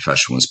Magdeburg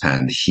Confession was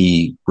penned.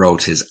 He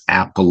wrote his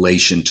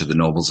appellation to the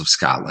nobles of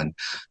Scotland.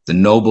 The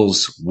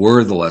nobles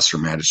were the lesser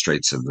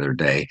magistrates of their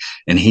day,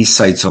 and he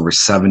cites over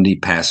 70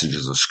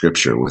 passages of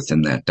scripture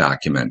within that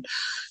document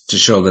to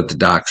show that the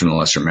doctrine of the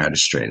lesser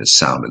magistrate is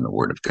sound in the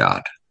Word of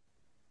God.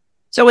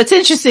 So it's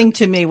interesting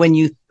to me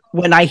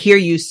when I hear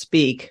you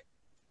speak,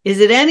 is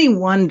it any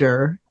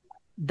wonder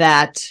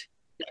that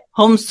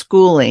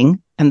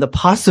homeschooling and the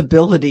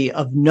possibility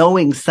of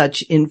knowing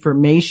such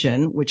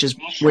information, which is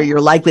where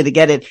you're likely to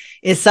get it,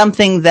 is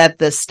something that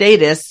the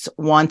statists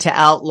want to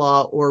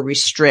outlaw or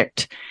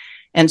restrict?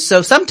 And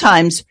so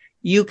sometimes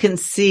you can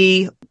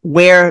see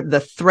where the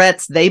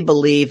threats, they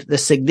believe the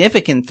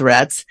significant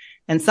threats,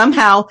 and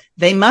somehow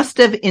they must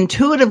have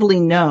intuitively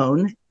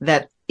known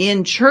that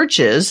in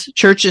churches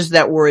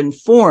that were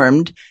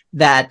informed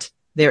that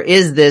there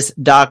is this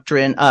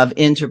doctrine of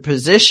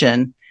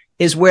interposition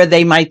is where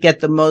they might get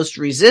the most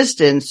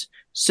resistance.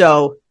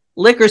 So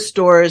liquor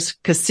stores,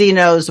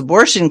 casinos,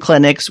 abortion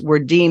clinics were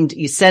deemed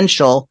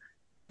essential,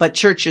 but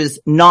churches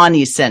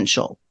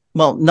non-essential.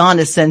 Well,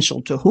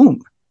 non-essential to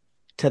whom?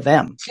 To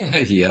them.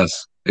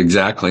 Yes,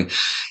 exactly.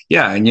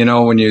 Yeah. And,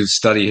 when you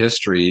study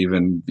history,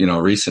 even,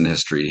 recent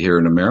history here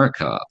in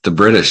America, the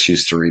British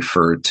used to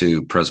refer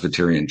to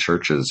Presbyterian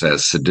churches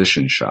as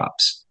sedition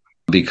shops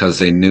because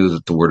they knew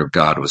that the Word of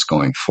God was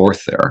going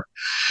forth there,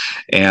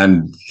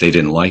 and they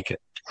didn't like it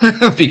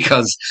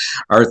because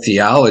our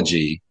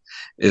theology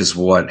is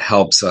what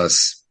helps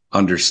us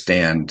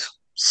understand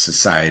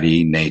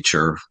society,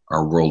 nature,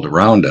 our world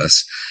around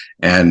us.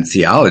 And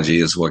theology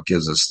is what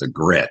gives us the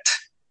grit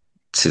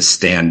to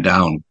stand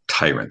down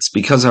tyrants,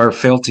 because our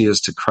fealty is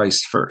to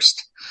Christ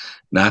first,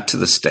 not to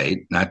the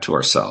state, not to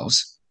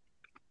ourselves.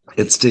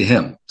 It's to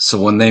Him.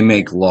 So when they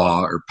make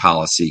law or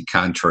policy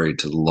contrary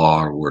to the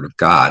law or Word of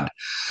God,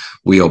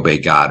 we obey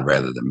God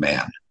rather than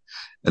man.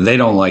 And they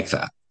don't like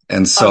that.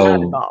 And so,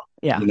 not at all.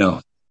 Yeah.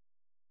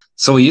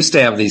 So we used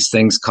to have these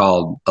things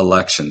called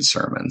election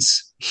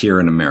sermons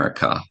here in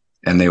America,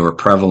 and they were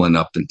prevalent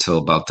up until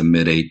about the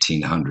mid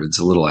 1800s,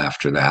 a little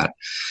after that.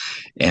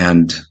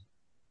 And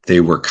they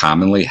were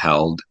commonly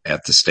held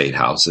at the state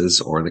houses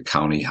or the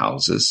county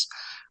houses,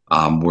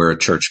 where a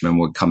churchman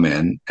would come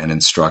in and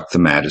instruct the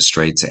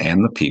magistrates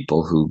and the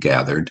people who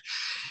gathered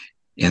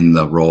in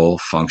the role,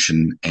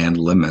 function, and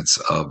limits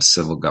of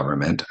civil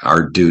government,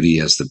 our duty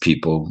as the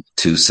people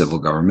to civil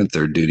government,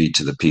 their duty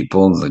to the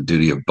people, the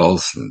duty of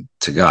both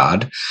to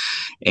God.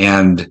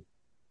 And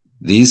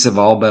these have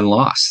all been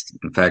lost.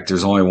 In fact,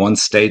 there's only one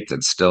state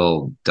that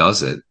still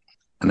does it,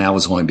 and that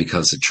was only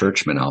because the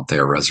churchmen out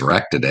there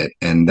resurrected it,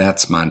 and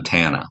that's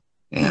Montana.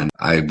 And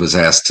I was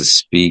asked to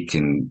speak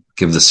and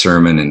give the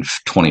sermon in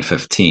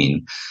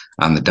 2015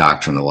 on the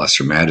doctrine of the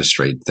lesser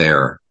magistrate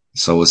there.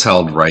 So it was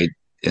held right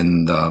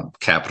in the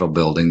Capitol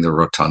building, the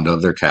rotunda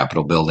of their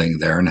Capitol building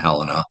there in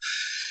Helena.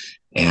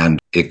 And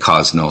it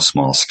caused no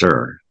small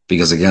stir.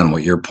 Because again,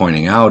 what you're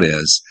pointing out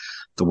is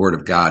the Word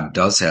of God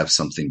does have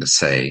something to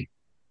say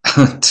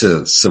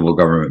to civil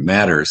government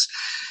matters.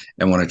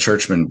 And when a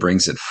churchman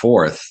brings it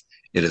forth,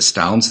 it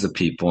astounds the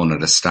people and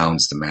it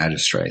astounds the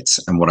magistrates.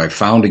 And what I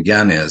found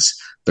again is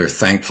they're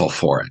thankful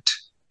for it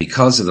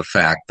because of the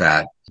fact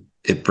that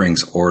it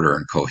brings order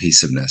and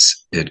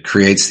cohesiveness. It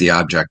creates the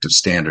objective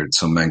standard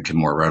so men can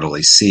more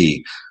readily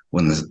see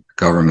when the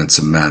governments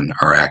of men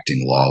are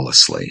acting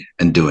lawlessly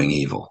and doing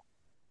evil.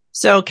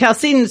 So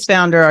Chalcedon's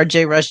founder,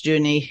 R.J.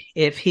 Rushdoony,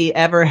 if he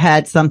ever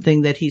had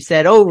something that he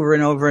said over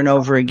and over and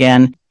over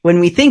again, when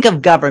we think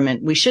of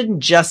government, we shouldn't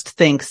just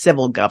think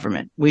civil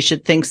government. We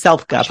should think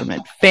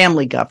self-government,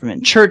 family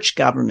government, church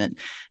government,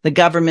 the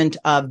government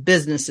of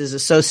businesses,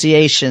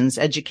 associations,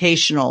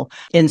 educational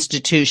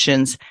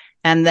institutions,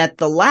 and that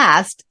the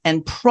last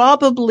and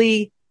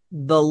probably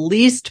the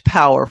least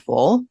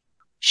powerful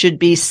should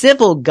be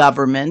civil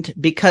government,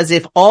 because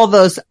if all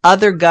those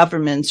other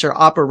governments are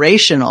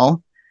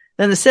operational,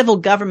 then the civil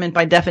government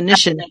by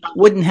definition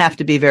wouldn't have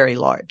to be very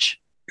large.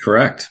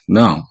 Correct.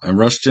 No. And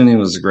Rushdoony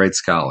was a great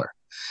scholar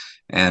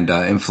and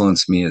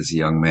influenced me as a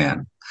young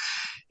man.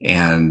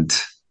 And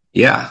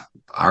yeah,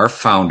 our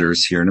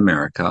founders here in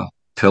America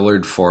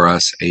pillared for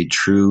us a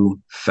true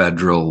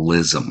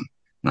federalism.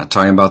 I'm not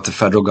talking about the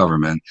federal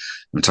government.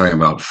 I'm talking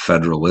about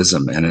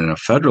federalism. And in a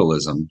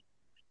federalism,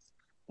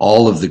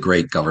 all of the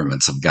great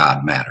governments of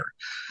God matter.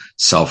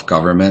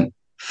 Self-government,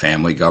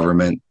 family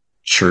government,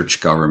 church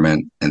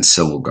government, and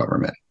civil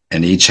government.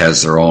 And each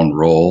has their own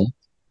role,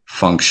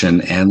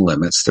 function, and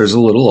limits. There's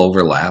a little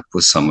overlap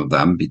with some of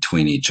them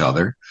between each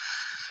other,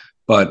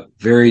 but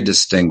very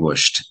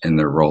distinguished in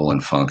their role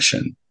and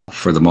function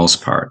for the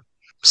most part.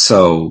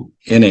 So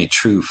in a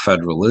true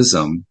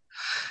federalism,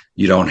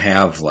 you don't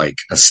have like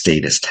a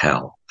statist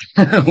hell,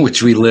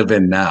 which we live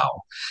in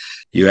now.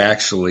 You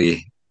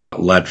actually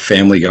let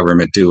family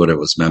government do what it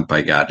was meant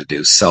by God to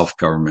do,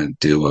 self-government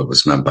do what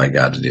was meant by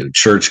God to do,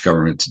 church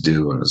government to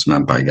do what was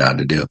meant by God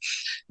to do.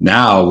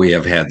 Now we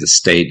have had the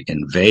state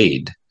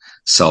invade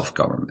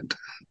self-government,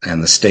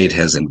 and the state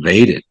has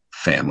invaded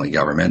family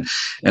government.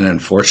 And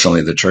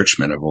unfortunately, the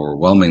churchmen have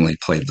overwhelmingly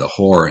played the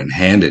whore and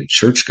handed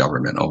church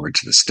government over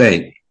to the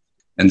state.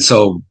 And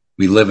so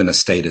we live in a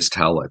statist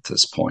hell at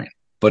this point.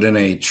 But in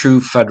a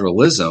true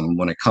federalism,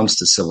 when it comes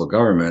to civil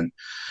government,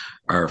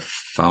 our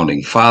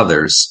founding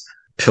fathers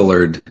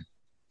pillared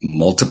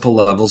multiple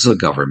levels of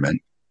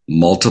government,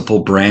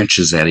 multiple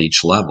branches at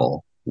each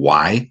level.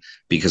 Why?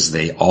 Because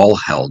they all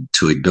held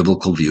to a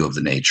biblical view of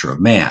the nature of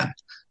man,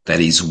 that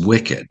he's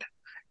wicked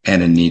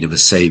and in need of a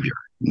savior,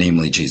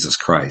 namely Jesus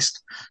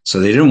Christ. So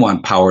they didn't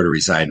want power to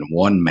reside in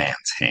one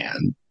man's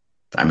hand.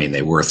 I mean,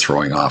 they were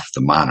throwing off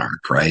the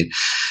monarch, right?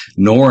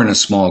 Nor in a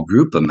small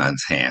group of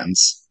men's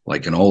hands,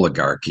 like an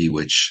oligarchy,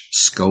 which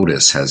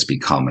SCOTUS has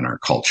become in our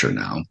culture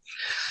now.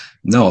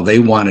 No, they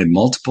wanted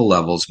multiple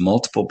levels,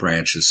 multiple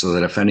branches, so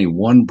that if any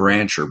one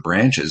branch or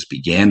branches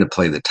began to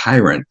play the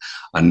tyrant,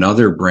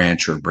 another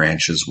branch or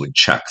branches would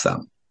check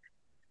them,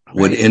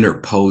 would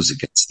interpose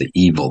against the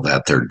evil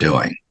that they're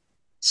doing.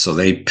 So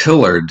they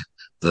pillared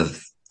the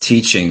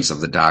teachings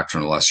of the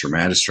Doctrine of the Lesser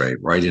Magistrate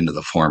right into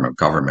the form of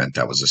government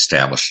that was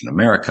established in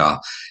America.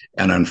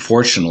 And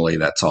unfortunately,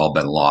 that's all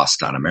been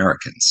lost on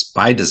Americans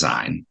by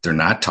design. They're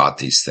not taught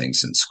these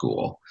things in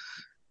school.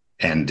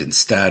 And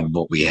instead,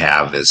 what we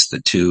have is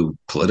the two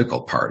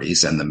political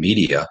parties and the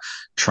media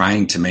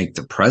trying to make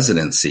the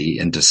presidency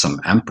into some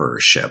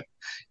emperorship,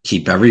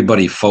 keep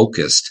everybody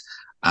focused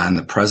on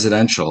the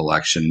presidential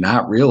election,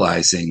 not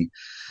realizing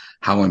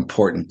how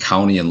important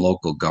county and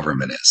local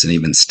government is, and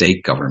even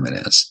state government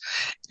is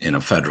in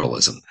a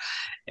federalism.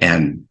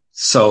 And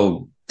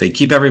so they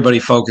keep everybody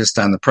focused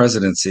on the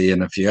presidency.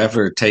 And if you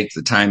ever take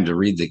the time to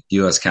read the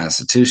U.S.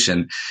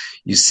 Constitution,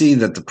 you see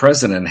that the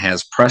president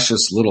has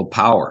precious little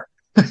power.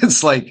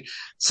 It's like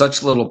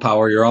such little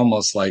power. You're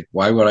almost like,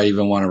 why would I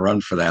even want to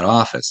run for that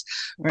office?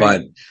 Right.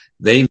 But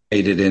they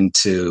made it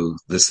into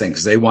this thing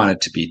because they want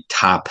it to be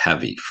top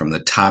heavy from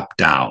the top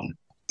down.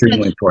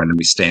 Extremely important, and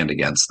we stand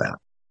against that.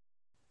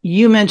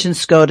 You mentioned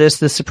SCOTUS,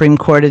 the Supreme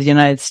Court of the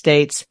United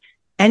States,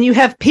 and you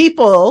have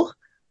people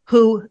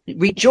who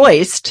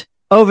rejoiced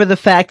over the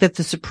fact that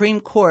the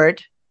Supreme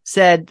Court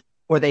said,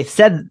 or they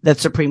said that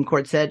Supreme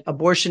Court said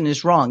abortion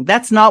is wrong.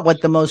 That's not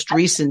what the most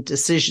recent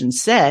decision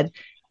said.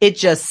 It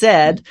just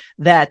said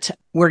that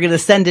we're going to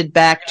send it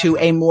back to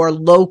a more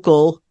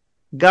local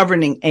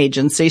governing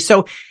agency.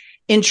 So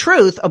in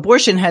truth,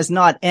 abortion has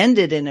not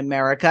ended in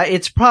America.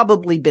 It's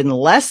probably been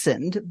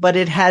lessened, but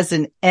it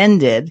hasn't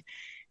ended.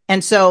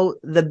 And so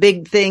the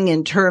big thing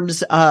in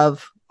terms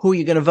of who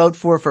you're going to vote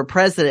for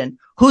president,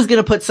 who's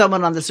going to put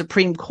someone on the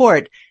Supreme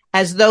Court,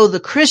 as though the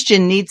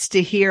Christian needs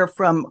to hear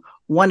from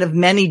one of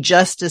many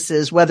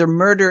justices whether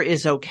murder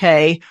is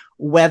okay,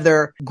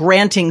 whether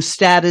granting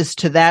status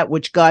to that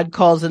which God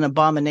calls an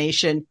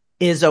abomination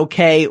is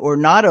okay or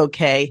not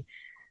okay,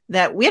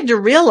 that we have to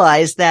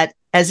realize that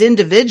as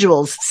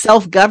individuals,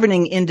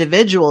 self-governing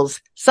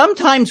individuals,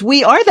 sometimes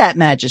we are that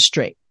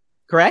magistrate,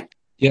 correct?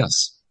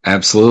 Yes,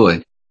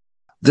 absolutely.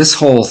 This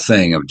whole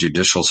thing of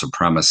judicial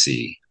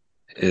supremacy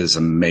is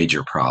a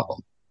major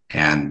problem.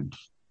 And,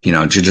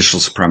 judicial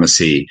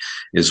supremacy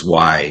is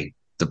why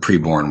the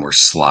preborn were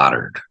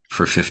slaughtered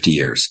for 50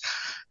 years.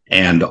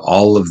 And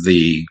all of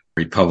the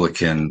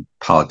Republican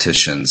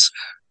politicians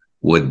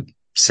would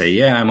say,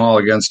 yeah, I'm all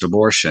against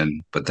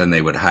abortion, but then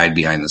they would hide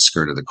behind the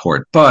skirt of the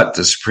court. But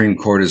the Supreme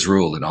Court has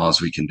ruled, and all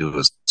we can do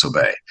is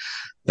obey.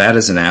 That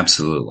is an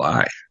absolute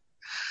lie.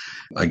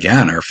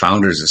 Again, our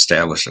founders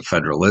established a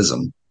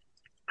federalism.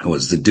 It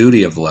was the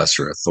duty of the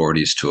lesser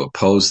authorities to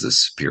oppose the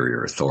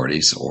superior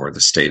authorities, or the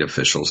state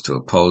officials to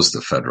oppose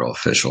the federal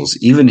officials.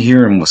 Even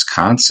here in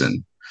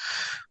Wisconsin,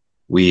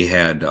 We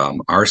had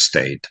our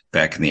state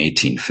back in the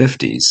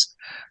 1850s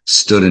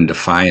stood in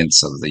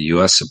defiance of the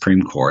U.S.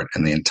 Supreme Court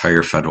and the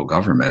entire federal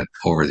government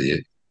over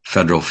the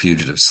Federal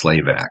Fugitive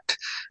Slave Act.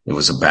 It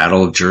was a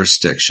battle of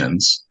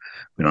jurisdictions.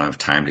 We don't have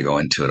time to go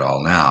into it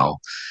all now,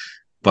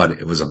 but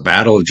it was a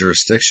battle of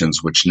jurisdictions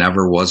which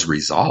never was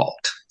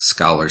resolved,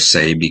 scholars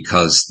say,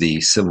 because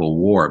the Civil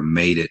War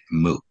made it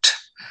moot.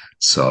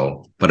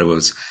 But it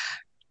was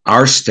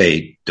our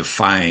state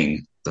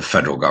defying the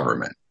federal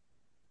government.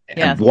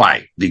 Yeah. And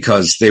why?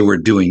 Because they were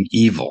doing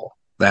evil.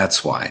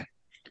 That's why.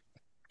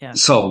 Yeah.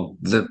 So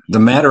the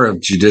matter of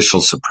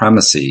judicial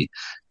supremacy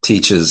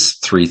teaches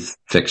three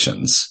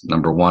fictions.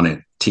 Number one, it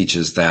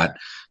teaches that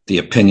the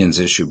opinions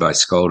issued by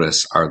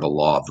SCOTUS are the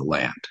law of the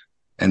land.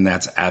 And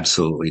that's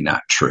absolutely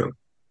not true.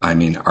 I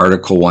mean,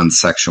 Article 1,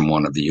 Section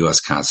 1 of the U.S.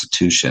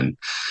 Constitution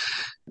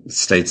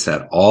states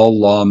that all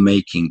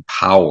lawmaking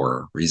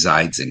power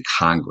resides in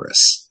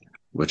Congress,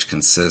 which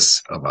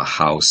consists of a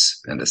House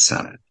and a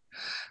Senate.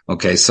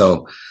 Okay,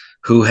 so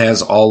who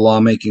has all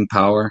lawmaking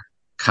power?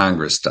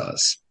 Congress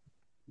does.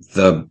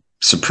 The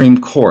Supreme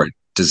Court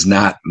does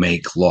not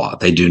make law.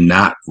 They do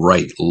not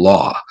write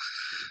law.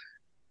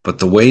 But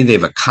the way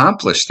they've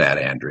accomplished that,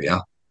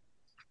 Andrea,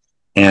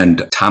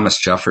 and Thomas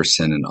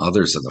Jefferson and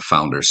others of the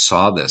founders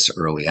saw this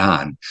early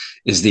on,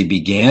 is they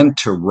began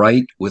to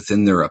write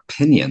within their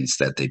opinions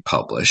that they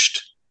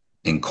published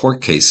in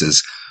court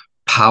cases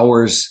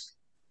powers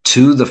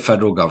to the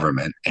federal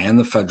government and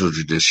the federal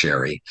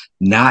judiciary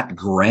not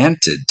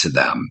granted to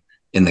them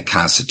in the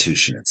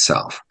Constitution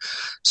itself.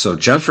 So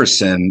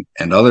Jefferson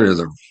and other of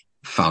the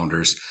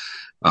founders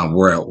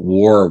were at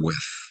war with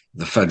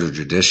the federal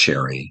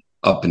judiciary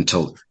up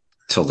until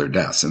their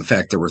deaths. In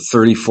fact, there were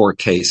 24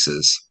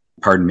 cases.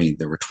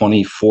 There were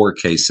 24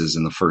 cases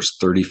in the first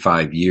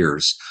 35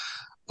 years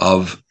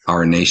of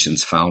our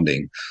nation's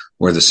founding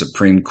where the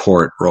Supreme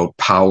Court wrote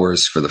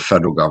powers for the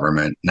federal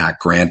government not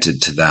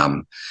granted to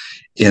them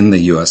in the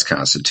U.S.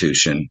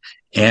 Constitution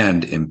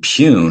and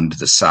impugned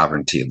the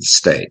sovereignty of the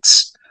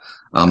states.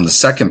 The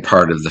second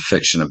part of the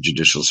fiction of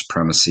judicial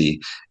supremacy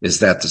is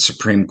that the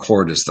Supreme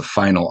Court is the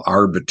final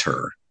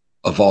arbiter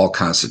of all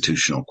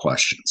constitutional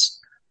questions.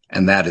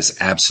 And that is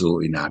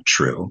absolutely not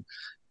true.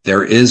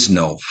 There is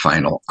no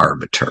final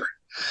arbiter.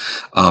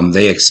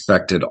 They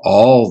expected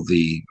all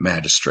the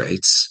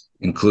magistrates,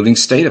 including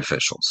state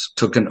officials,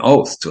 took an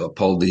oath to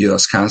uphold the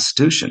U.S.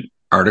 Constitution,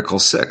 Article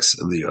 6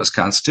 of the U.S.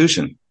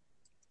 Constitution.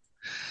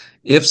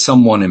 If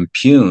someone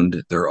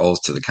impugned their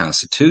oath to the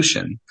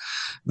Constitution,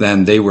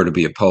 then they were to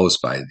be opposed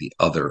by the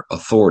other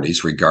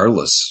authorities,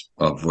 regardless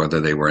of whether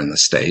they were in the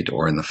state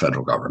or in the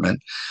federal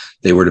government.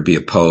 They were to be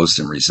opposed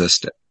and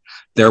resisted.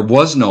 There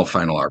was no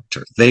final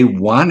arbiter. They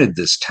wanted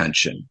this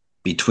tension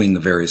between the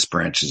various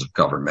branches of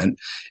government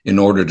in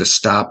order to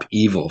stop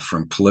evil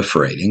from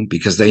proliferating,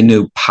 because they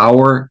knew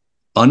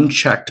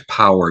unchecked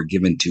power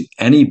given to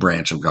any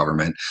branch of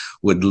government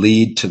would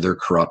lead to their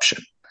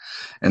corruption.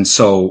 And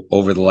so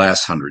over the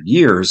last 100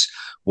 years,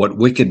 what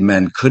wicked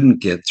men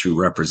couldn't get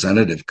through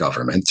representative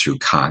government, through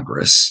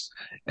Congress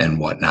and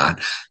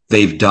whatnot,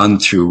 they've done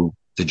through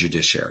the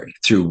judiciary,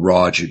 through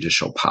raw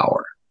judicial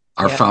power.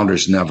 Our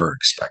founders never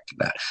expected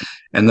that.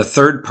 And the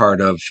third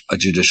part of a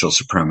judicial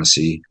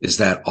supremacy is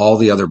that all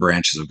the other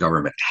branches of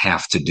government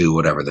have to do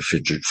whatever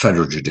the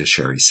federal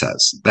judiciary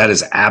says. That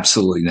is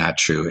absolutely not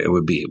true. It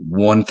would be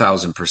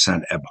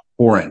 1,000%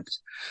 abhorrent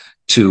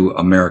to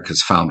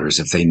America's founders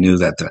if they knew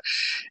that.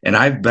 And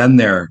I've been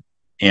there,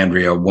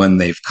 Andrea, when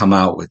they've come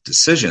out with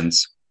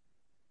decisions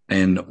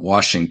in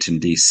Washington,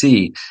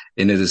 D.C.,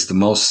 and it is the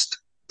most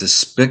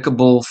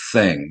despicable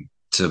thing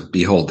to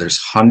behold. There's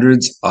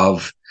hundreds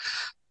of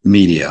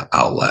media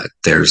outlet.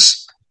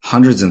 There's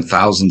hundreds and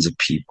thousands of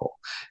people,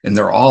 and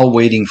they're all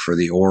waiting for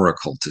the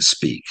oracle to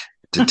speak,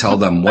 to tell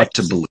them what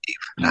to believe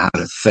and how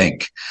to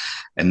think.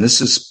 And this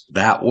is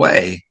that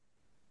way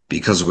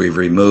because we've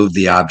removed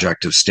the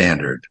objective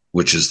standard,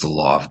 which is the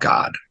law of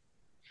God.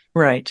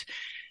 Right.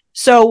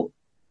 So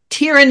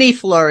tyranny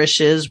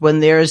flourishes when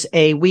there's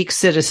a weak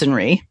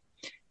citizenry.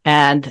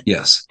 And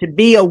yes, to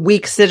be a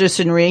weak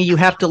citizenry, you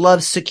have to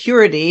love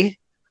security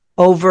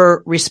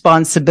over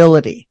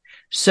responsibility.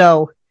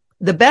 So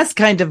the best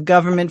kind of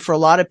government for a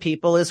lot of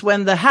people is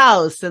when the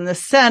House and the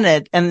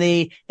Senate and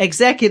the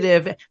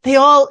executive, they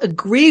all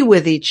agree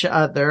with each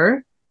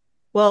other.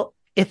 Well,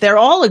 if they're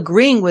all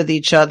agreeing with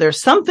each other,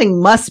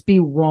 something must be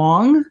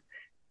wrong,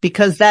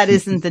 because that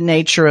isn't the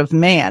nature of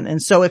man.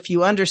 And so if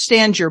you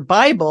understand your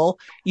Bible,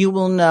 you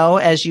will know,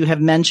 as you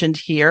have mentioned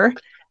here,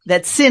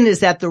 that sin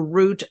is at the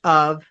root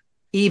of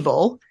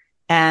evil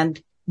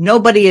and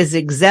nobody is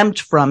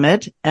exempt from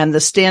it. And the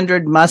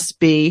standard must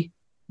be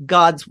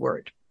God's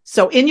word.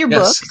 So in your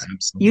book,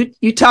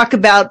 you talk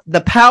about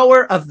the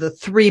power of the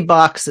three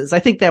boxes. I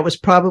think that was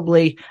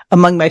probably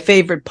among my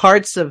favorite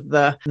parts of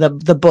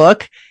the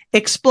book.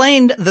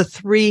 Explained the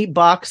three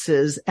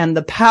boxes and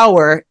the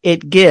power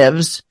it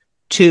gives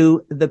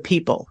to the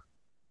people.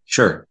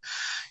 Sure.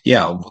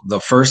 Yeah. The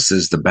first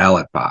is the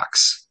ballot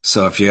box.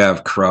 So if you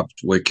have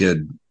corrupt,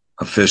 wicked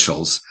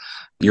officials,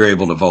 you're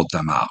able to vote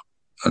them out.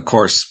 Of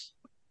course,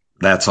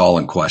 that's all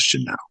in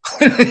question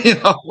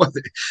now.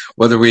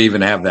 Whether we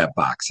even have that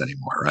box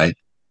anymore, right?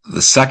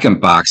 The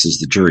second box is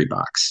the jury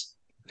box.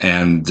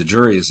 And the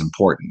jury is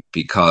important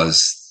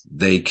because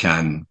they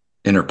can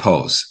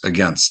interpose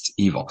against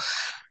evil.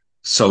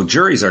 So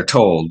juries are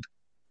told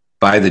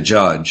by the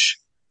judge,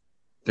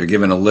 they're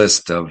given a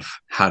list of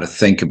how to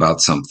think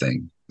about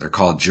something. They're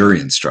called jury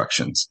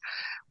instructions,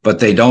 but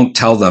they don't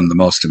tell them the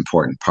most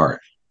important part.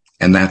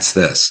 And that's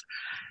this.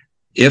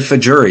 If a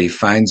jury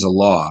finds a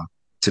law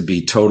to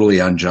be totally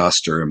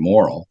unjust or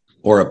immoral,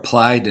 or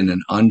applied in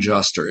an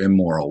unjust or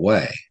immoral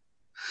way,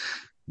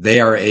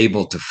 they are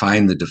able to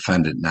find the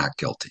defendant not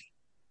guilty.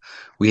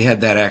 We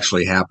had that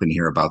actually happen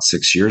here about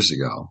 6 years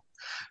ago.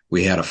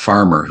 We had a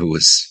farmer who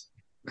was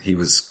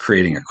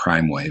creating a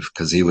crime wave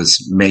because he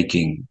was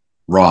making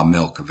raw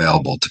milk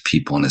available to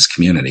people in his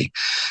community.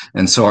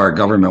 And so our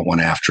government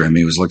went after him.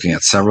 He was looking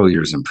at several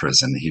years in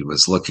prison. He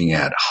was looking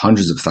at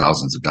hundreds of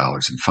thousands of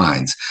dollars in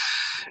fines.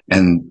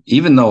 And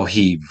even though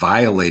he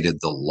violated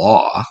the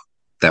law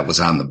that was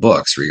on the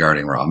books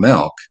regarding raw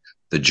milk,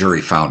 the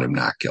jury found him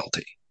not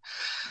guilty.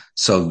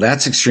 So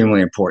that's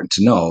extremely important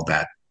to know,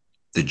 that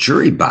the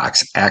jury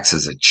box acts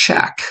as a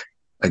check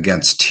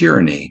against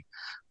tyranny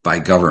by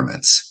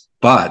governments.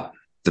 But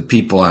the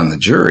people on the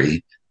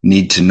jury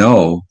need to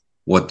know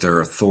what their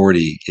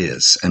authority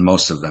is, and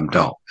most of them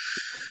don't.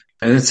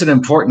 And it's an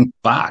important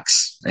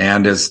box.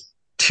 And as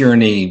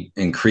tyranny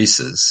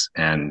increases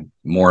and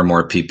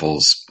more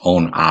people's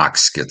own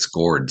ox gets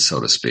gored,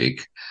 so to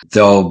speak,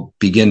 they'll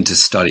begin to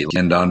study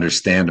and to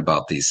understand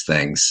about these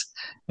things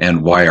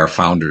and why our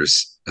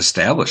founders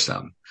established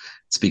them.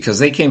 It's because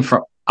they came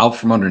out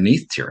from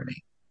underneath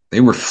tyranny.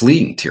 They were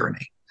fleeing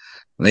tyranny.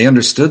 They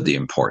understood the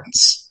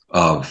importance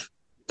of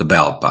the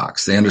ballot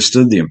box. They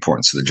understood the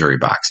importance of the jury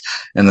box.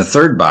 And the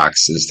third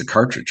box is the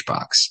cartridge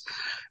box.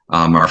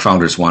 Our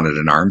founders wanted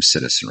an armed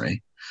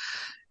citizenry,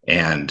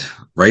 and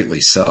rightly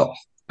so.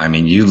 I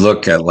mean, you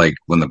look at like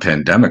when the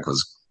pandemic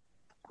was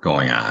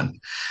going on,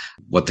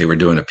 what they were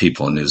doing to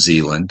people in New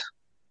Zealand,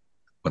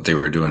 what they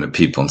were doing to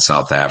people in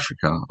South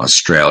Africa,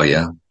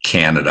 Australia,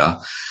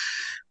 Canada,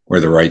 where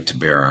the right to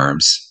bear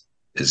arms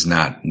is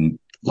not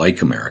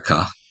like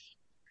America.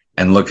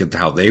 And look at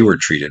how they were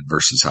treated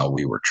versus how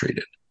we were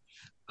treated.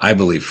 I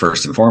believe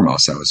first and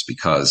foremost that was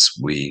because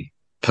we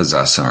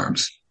possess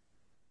arms.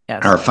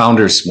 Yes. Our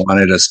founders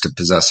wanted us to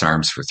possess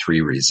arms for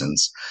three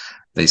reasons.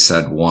 They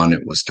said, one,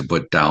 it was to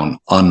put down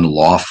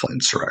unlawful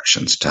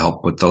insurrections, to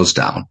help put those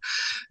down.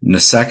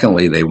 And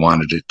secondly, they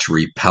wanted it to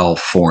repel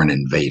foreign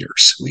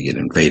invaders. We get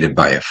invaded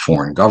by a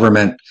foreign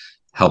government,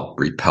 help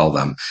repel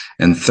them.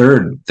 And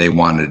third, they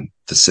wanted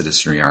the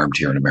citizenry armed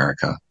here in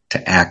America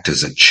to act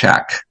as a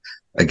check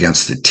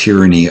against the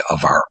tyranny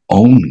of our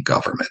own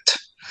government.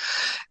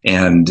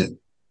 And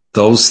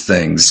those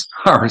things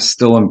are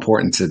still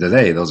important to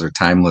today. Those are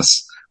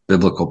timeless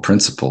biblical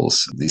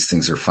principles. These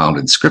things are found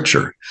in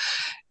Scripture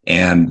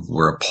and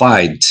were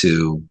applied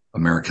to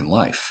American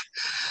life.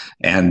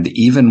 And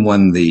even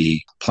when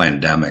the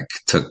pandemic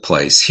took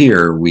place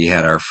here, we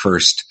had our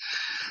first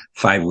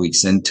 5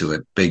 weeks into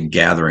it, big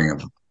gathering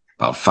of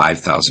about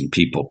 5,000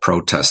 people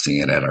protesting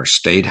it at our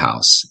state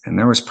house. And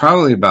there was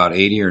probably about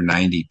 80 or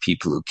 90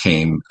 people who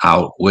came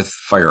out with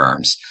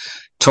firearms,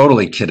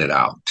 totally kitted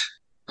out,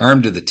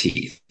 armed to the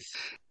teeth.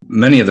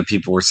 Many of the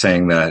people were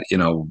saying that,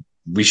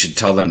 we should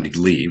tell them to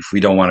leave.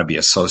 We don't want to be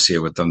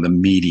associated with them. The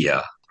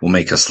media will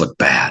make us look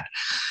bad.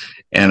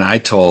 And I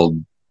told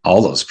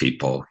all those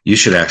people, you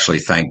should actually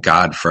thank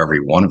God for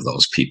every one of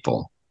those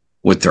people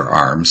with their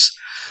arms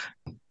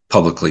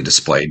publicly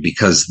displayed,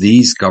 because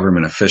these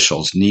government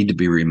officials need to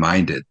be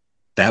reminded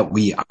that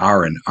we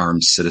are an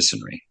armed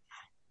citizenry.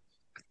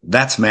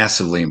 That's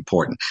massively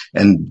important.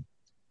 And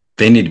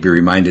they need to be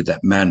reminded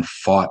that men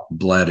fought,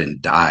 bled,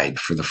 and died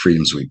for the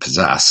freedoms we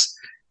possess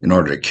in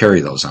order to carry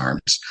those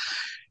arms.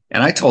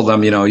 And I told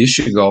them, you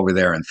should go over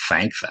there and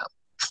thank them,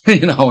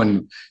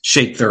 and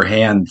shake their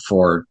hand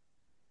for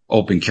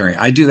open carrying.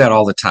 I do that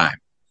all the time,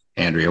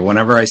 Andrea.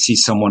 Whenever I see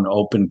someone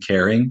open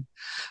carrying,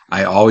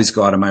 I always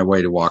go out of my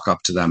way to walk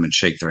up to them and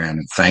shake their hand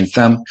and thank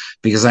them,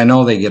 because I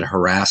know they get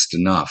harassed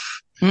enough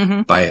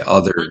by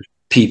other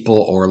people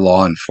or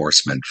law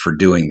enforcement for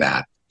doing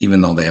that,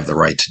 even though they have the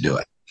right to do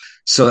it.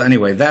 So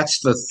anyway, that's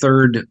the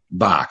third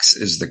box,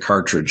 is the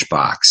cartridge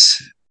box.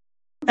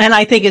 And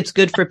I think it's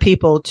good for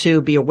people to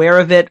be aware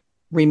of it,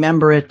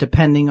 remember it,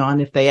 depending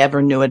on if they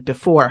ever knew it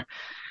before.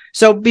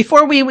 So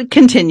before we would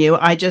continue,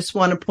 I just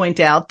want to point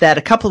out that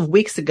a couple of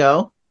weeks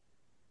ago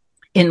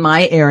in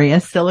my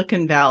area,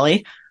 Silicon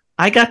Valley,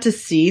 I got to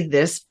see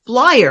this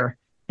flyer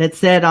that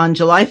said on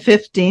July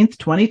 15th,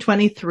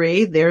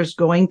 2023, there's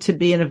going to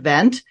be an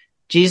event,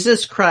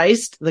 Jesus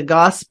Christ, the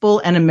Gospel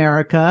and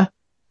America,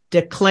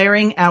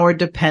 declaring our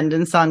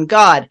dependence on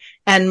God.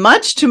 And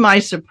much to my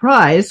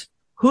surprise,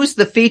 who's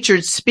the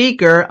featured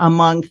speaker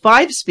among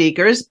 5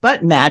 speakers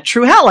but Matt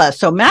Trewhella.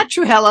 So Matt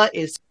Trewhella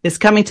is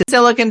coming to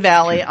Silicon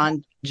Valley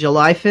on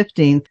July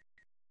 15th.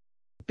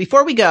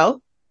 Before we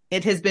go,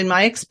 it has been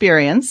my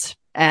experience,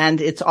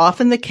 and it's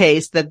often the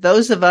case, that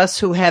those of us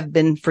who have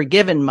been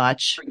forgiven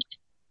much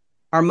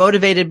are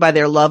motivated by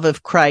their love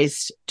of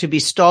Christ to be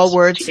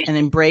stalwarts and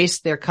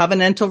embrace their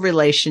covenantal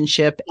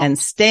relationship and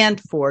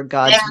stand for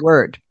God's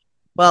word.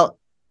 Well,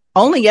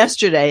 only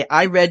yesterday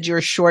I read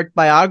your short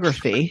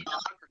biography,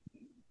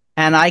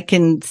 and I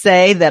can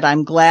say that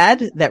I'm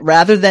glad that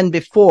rather than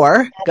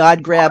before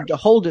God grabbed a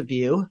hold of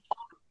you,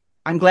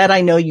 I'm glad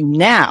I know you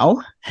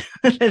now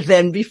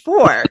than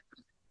before.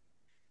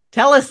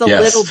 Tell us a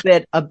little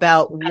bit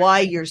about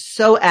why you're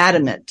so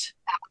adamant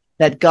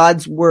that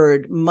God's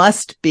word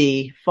must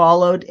be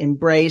followed,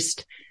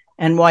 embraced,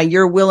 and why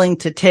you're willing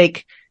to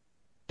take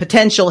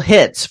potential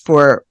hits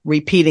for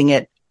repeating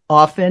it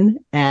often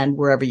and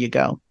wherever you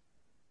go.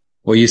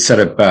 Well, you said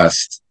it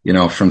best,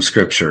 from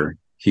scripture.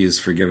 He is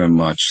forgiven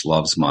much,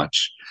 loves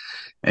much.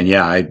 And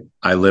yeah,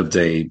 I lived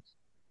a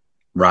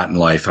rotten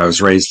life. I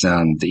was raised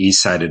on the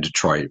east side of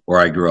Detroit. Where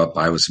I grew up,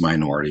 I was a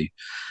minority.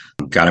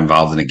 Got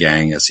involved in a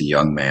gang as a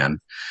young man,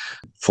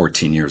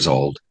 14 years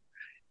old.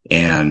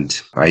 And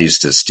I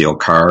used to steal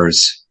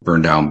cars,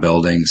 burn down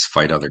buildings,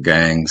 fight other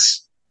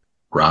gangs,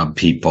 rob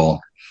people,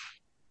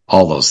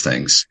 all those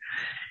things.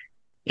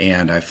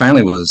 And I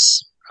finally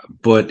was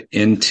put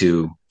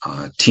into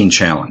Teen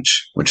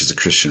Challenge, which is a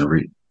Christian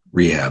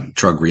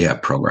drug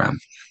rehab program.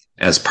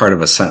 As part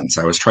of a sentence,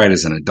 I was tried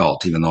as an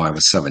adult, even though I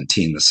was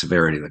 17. The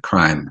severity of the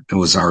crime, it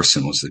was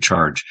arson was the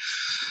charge.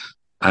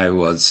 I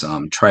was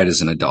tried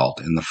as an adult.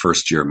 In the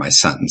first year of my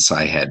sentence,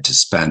 I had to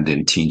spend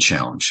in Teen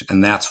Challenge.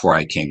 And that's where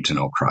I came to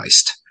know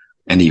Christ.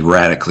 And he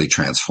radically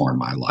transformed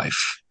my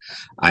life.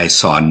 I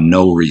saw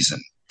no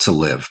reason to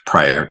live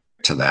prior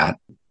to that.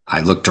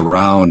 I looked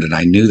around and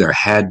I knew there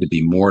had to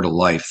be more to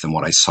life than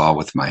what I saw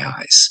with my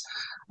eyes.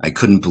 I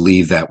couldn't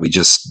believe that we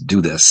just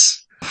do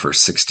this for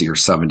 60 or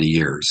 70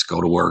 years,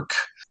 go to work,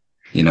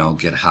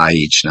 get high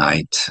each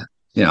night.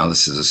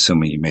 This is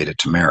assuming you made it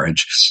to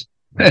marriage.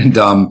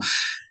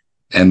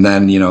 And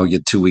then,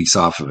 get 2 weeks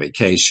off of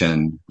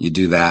vacation. You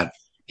do that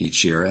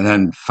each year. And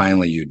then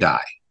finally you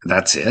die.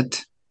 That's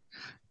it.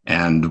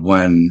 And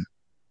when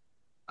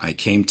I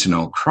came to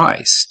know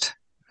Christ,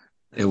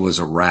 it was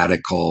a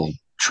radical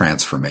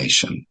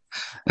transformation.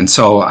 And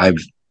so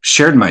I've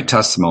shared my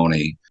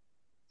testimony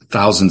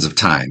thousands of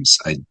times.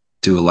 I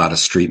do a lot of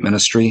street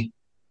ministry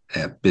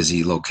at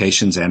busy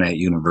locations and at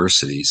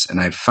universities.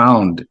 And I've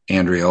found,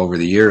 Andrea, over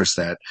the years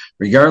that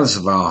regardless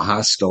of how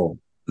hostile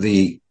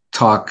the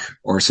talk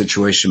or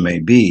situation may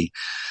be,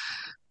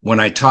 when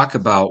I talk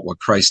about what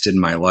Christ did in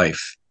my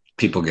life,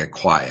 people get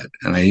quiet.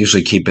 And I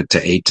usually keep it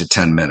to 8 to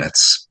 10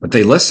 minutes, but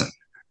they listen.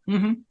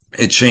 Mm-hmm.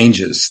 It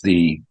changes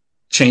the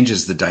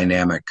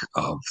dynamic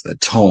of the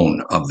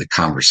tone of the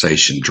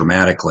conversation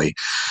dramatically,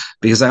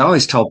 because I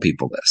always tell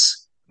people this.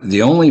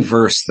 The only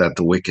verse that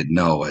the wicked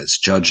know is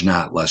judge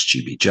not lest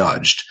you be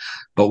judged.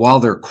 But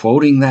while they're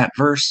quoting that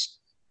verse,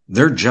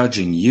 they're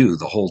judging you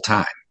the whole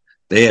time.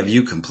 They have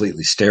you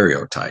completely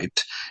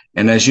stereotyped.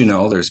 And as you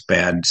know, there's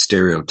bad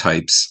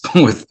stereotypes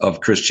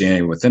of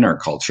Christianity within our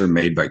culture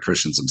made by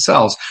Christians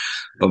themselves.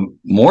 But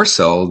more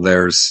so,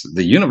 there's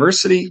the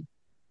university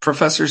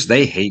professors,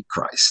 they hate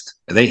Christ.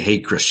 They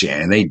hate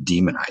Christianity and they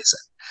demonize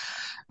it.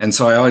 And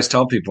so I always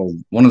tell people,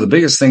 one of the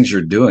biggest things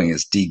you're doing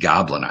is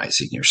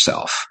de-goblinizing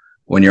yourself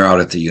when you're out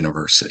at the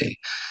university.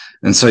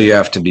 And so you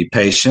have to be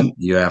patient.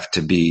 You have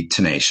to be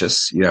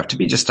tenacious. You have to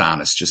be just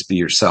honest, just be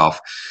yourself.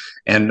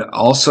 And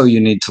also you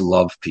need to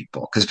love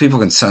people, because people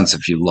can sense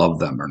if you love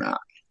them or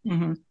not.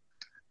 Mm-hmm.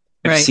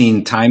 I've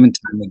seen time and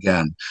time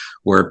again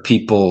where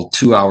people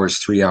 2 hours,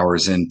 3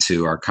 hours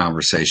into our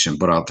conversation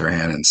put out their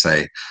hand and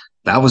say,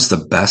 that was the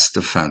best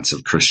defense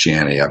of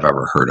Christianity I've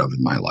ever heard of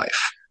in my life.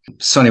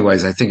 So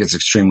anyways, I think it's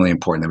extremely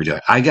important that we do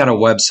it. I got a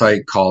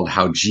website called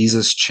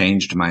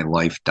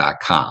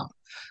howjesuschangedmylife.com.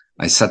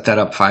 I set that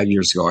up 5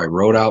 years ago. I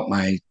wrote out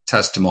my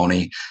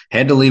testimony,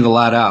 had to leave a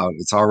lot out.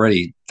 It's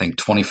already, I think,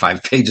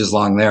 25 pages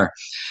long there.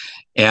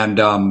 And,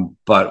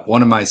 but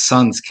one of my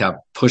sons kept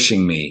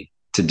pushing me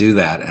to do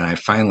that. And I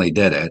finally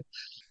did it.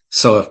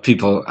 So if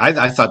people,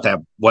 I thought that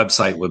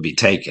website would be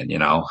taken,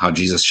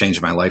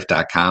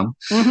 howjesuschangedmylife.com.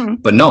 Mm-hmm.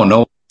 But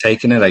no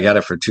taking it. I got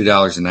it for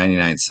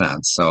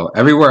 $2.99. So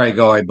everywhere I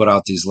go, I put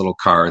out these little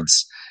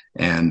cards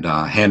and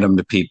hand them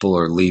to people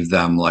or leave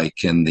them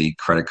like in the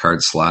credit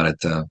card slot at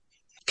the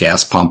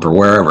gas pump or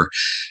wherever,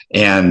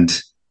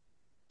 and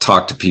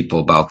talk to people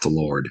about the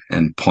Lord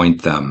and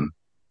point them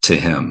to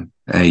him.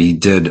 And he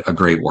did a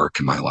great work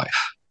in my life.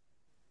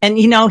 And,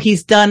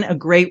 he's done a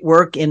great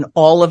work in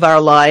all of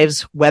our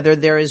lives, whether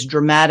they're as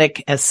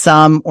dramatic as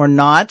some or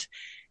not.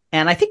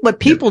 And I think what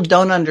people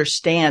don't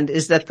understand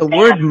is that the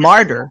word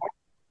martyr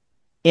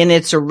in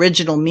its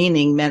original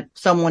meaning meant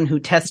someone who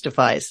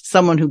testifies,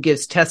 someone who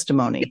gives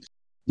testimony.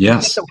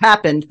 Yes. It so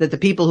happened that the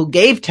people who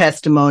gave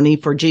testimony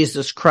for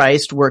Jesus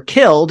Christ were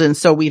killed. And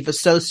so we've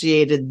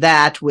associated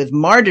that with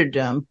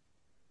martyrdom.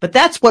 But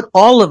that's what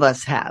all of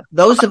us have.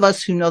 Those of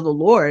us who know the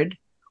Lord,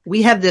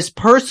 we have this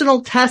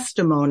personal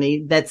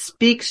testimony that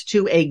speaks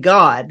to a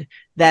God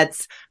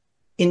that's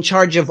in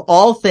charge of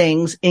all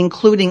things,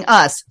 including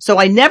us. So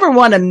I never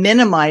want to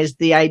minimize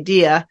the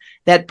idea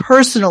that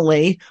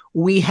personally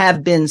we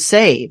have been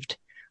saved.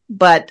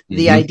 but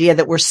the idea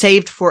that we're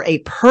saved for a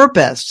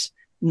purpose,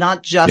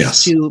 not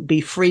just to be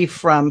free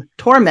from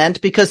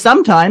torment, because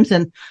sometimes,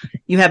 and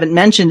you haven't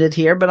mentioned it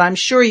here, but I'm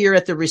sure you're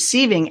at the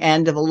receiving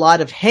end of a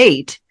lot of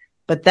hate,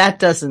 but that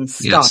doesn't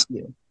stop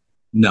you.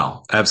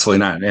 No,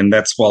 absolutely not. And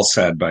that's well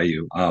said by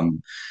you.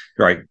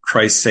 Right.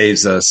 Christ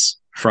saves us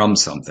from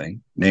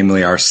something,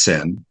 namely our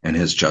sin and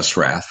his just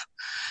wrath,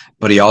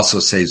 but he also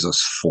saves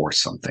us for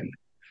something,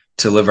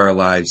 to live our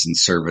lives in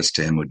service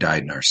to him who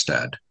died in our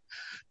stead,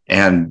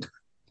 and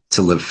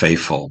to live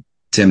faithful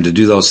to him, to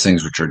do those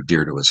things which are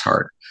dear to his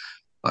heart.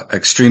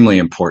 Extremely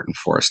important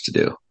for us to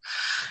do.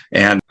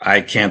 And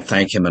I can't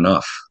thank him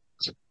enough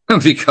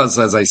because,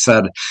 as I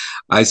said,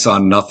 I saw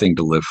nothing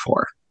to live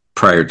for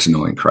prior to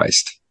knowing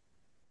Christ.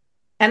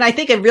 And I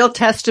think a real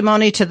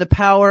testimony to the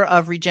power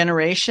of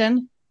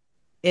regeneration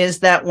is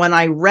that when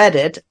I read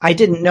it, I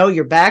didn't know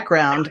your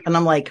background. And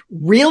I'm like,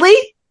 really?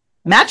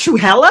 Matt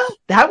Trewhella?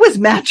 That was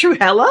Matt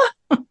Trewhella?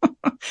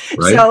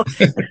 Right? So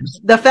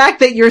the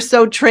fact that you're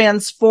so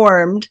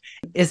transformed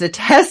is a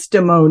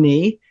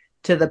testimony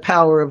to the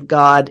power of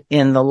God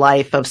in the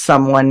life of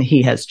someone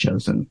he has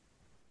chosen.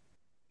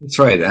 That's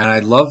right. And I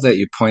love that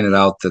you pointed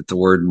out that the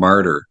word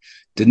martyr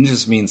didn't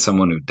just mean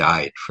someone who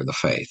died for the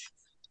faith.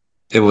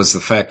 It was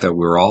the fact that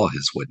we're all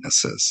his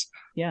witnesses,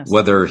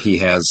 whether he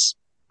has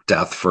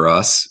death for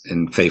us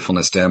in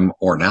faithfulness to him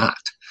or not.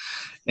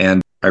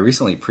 And I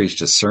recently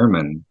preached a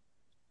sermon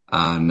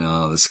on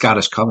the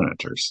Scottish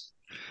Covenanters.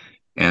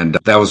 And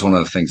that was one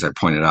of the things I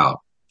pointed out,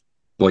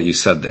 what you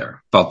said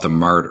there about the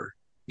martyr,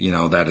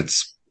 that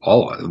it's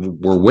all,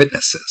 we're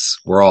witnesses.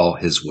 We're all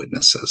his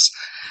witnesses.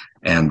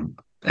 And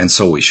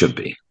so we should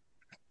be.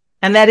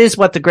 And that is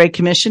what the Great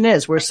Commission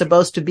is. We're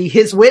supposed to be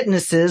his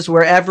witnesses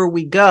wherever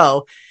we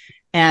go,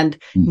 and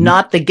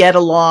not the get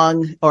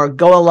along or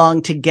go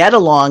along to get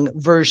along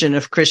version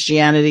of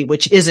Christianity,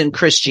 which isn't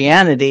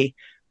Christianity,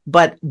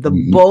 but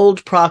the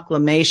bold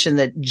proclamation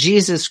that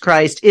Jesus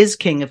Christ is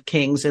King of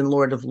Kings and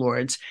Lord of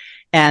Lords.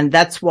 And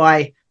that's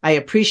why I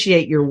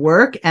appreciate your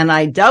work. And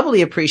I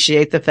doubly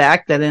appreciate the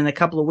fact that in a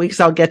couple of weeks,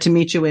 I'll get to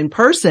meet you in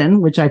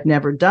person, which I've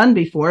never done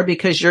before,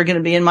 because you're going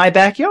to be in my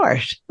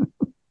backyard.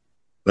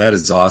 That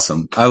is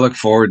awesome. I look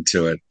forward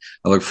to it.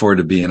 I look forward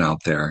to being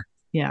out there.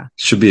 Yeah.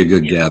 Should be a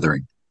good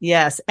gathering.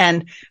 Yes.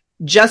 And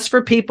just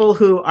for people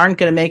who aren't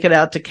going to make it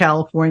out to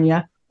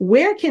California,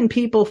 where can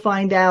people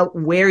find out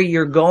where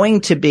you're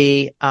going to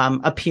be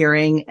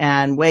appearing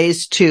and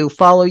ways to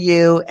follow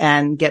you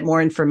and get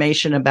more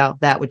information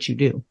about that, what you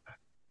do?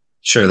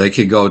 Sure. They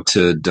could go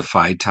to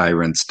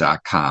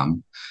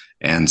defytyrants.com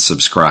and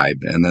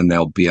subscribe, and then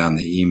they'll be on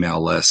the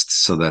email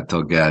list so that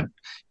they'll get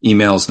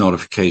emails,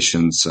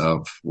 notifications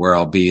of where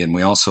I'll be. And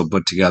we also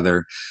put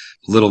together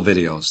little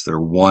videos.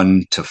 They're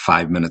 1 to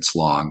 5 minutes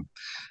long.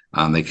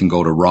 They can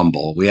go to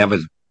Rumble. We have a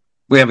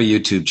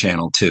YouTube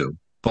channel too.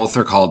 Both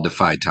are called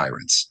Defy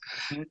Tyrants,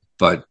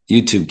 but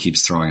YouTube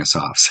keeps throwing us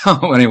off.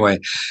 So anyway,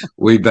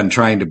 we've been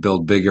trying to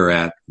build bigger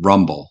at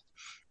Rumble.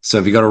 So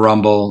if you go to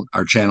Rumble,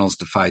 our channel's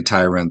Defy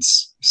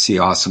Tyrants, see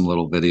awesome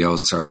little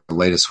videos. Our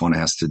latest one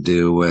has to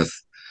do with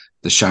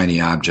the shiny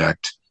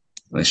object.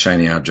 The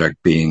shiny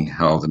object being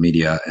how the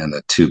media and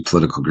the two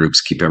political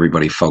groups keep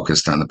everybody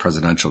focused on the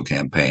presidential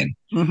campaign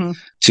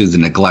to the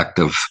neglect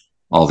of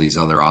all these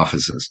other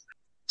offices.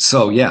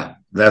 So yeah,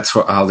 that's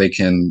how they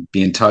can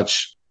be in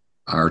touch.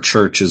 Our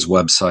church's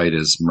website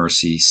is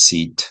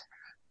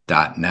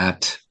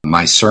mercyseat.net.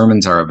 My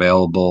sermons are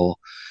available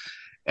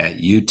at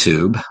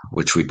YouTube,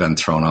 which we've been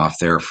thrown off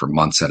there for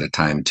months at a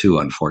time too,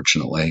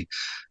 unfortunately.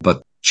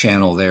 But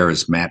channel there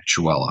is Matt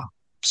Trewhella.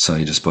 So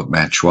you just put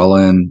Matt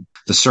Trewhella in.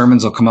 The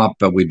sermons will come up,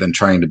 but we've been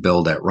trying to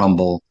build at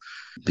Rumble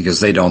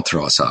because they don't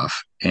throw us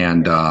off.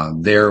 And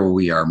there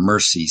we are,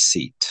 Mercy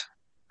Seat,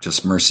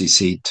 just Mercy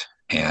Seat,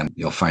 and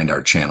you'll find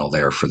our channel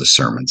there for the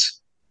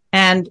sermons.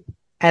 And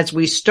as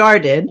we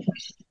started,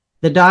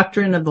 the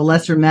Doctrine of the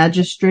Lesser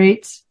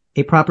Magistrates,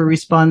 a proper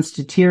response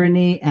to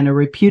tyranny, and a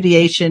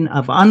repudiation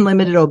of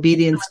unlimited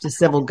obedience to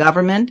civil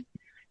government.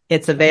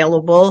 It's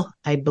available,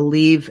 I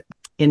believe,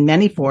 in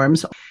many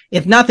forms.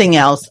 If nothing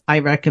else, I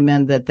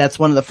recommend that that's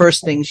one of the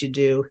first things you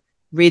do.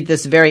 Read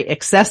this very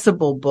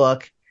accessible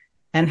book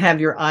and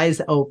have your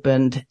eyes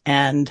opened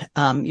and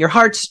your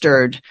heart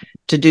stirred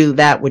to do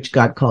that which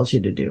God calls you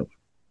to do.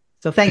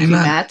 So thank you,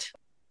 Matt.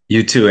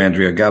 You too,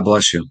 Andrea. God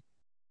bless you.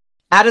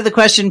 Out of the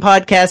Question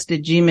Podcast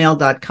at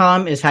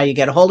gmail.com is how you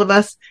get a hold of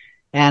us,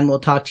 and we'll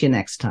talk to you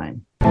next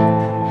time.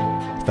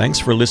 Thanks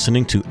for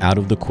listening to Out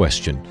of the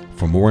Question.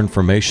 For more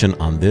information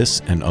on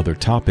this and other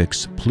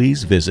topics,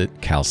 please visit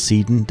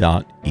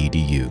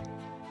chalcedon.edu.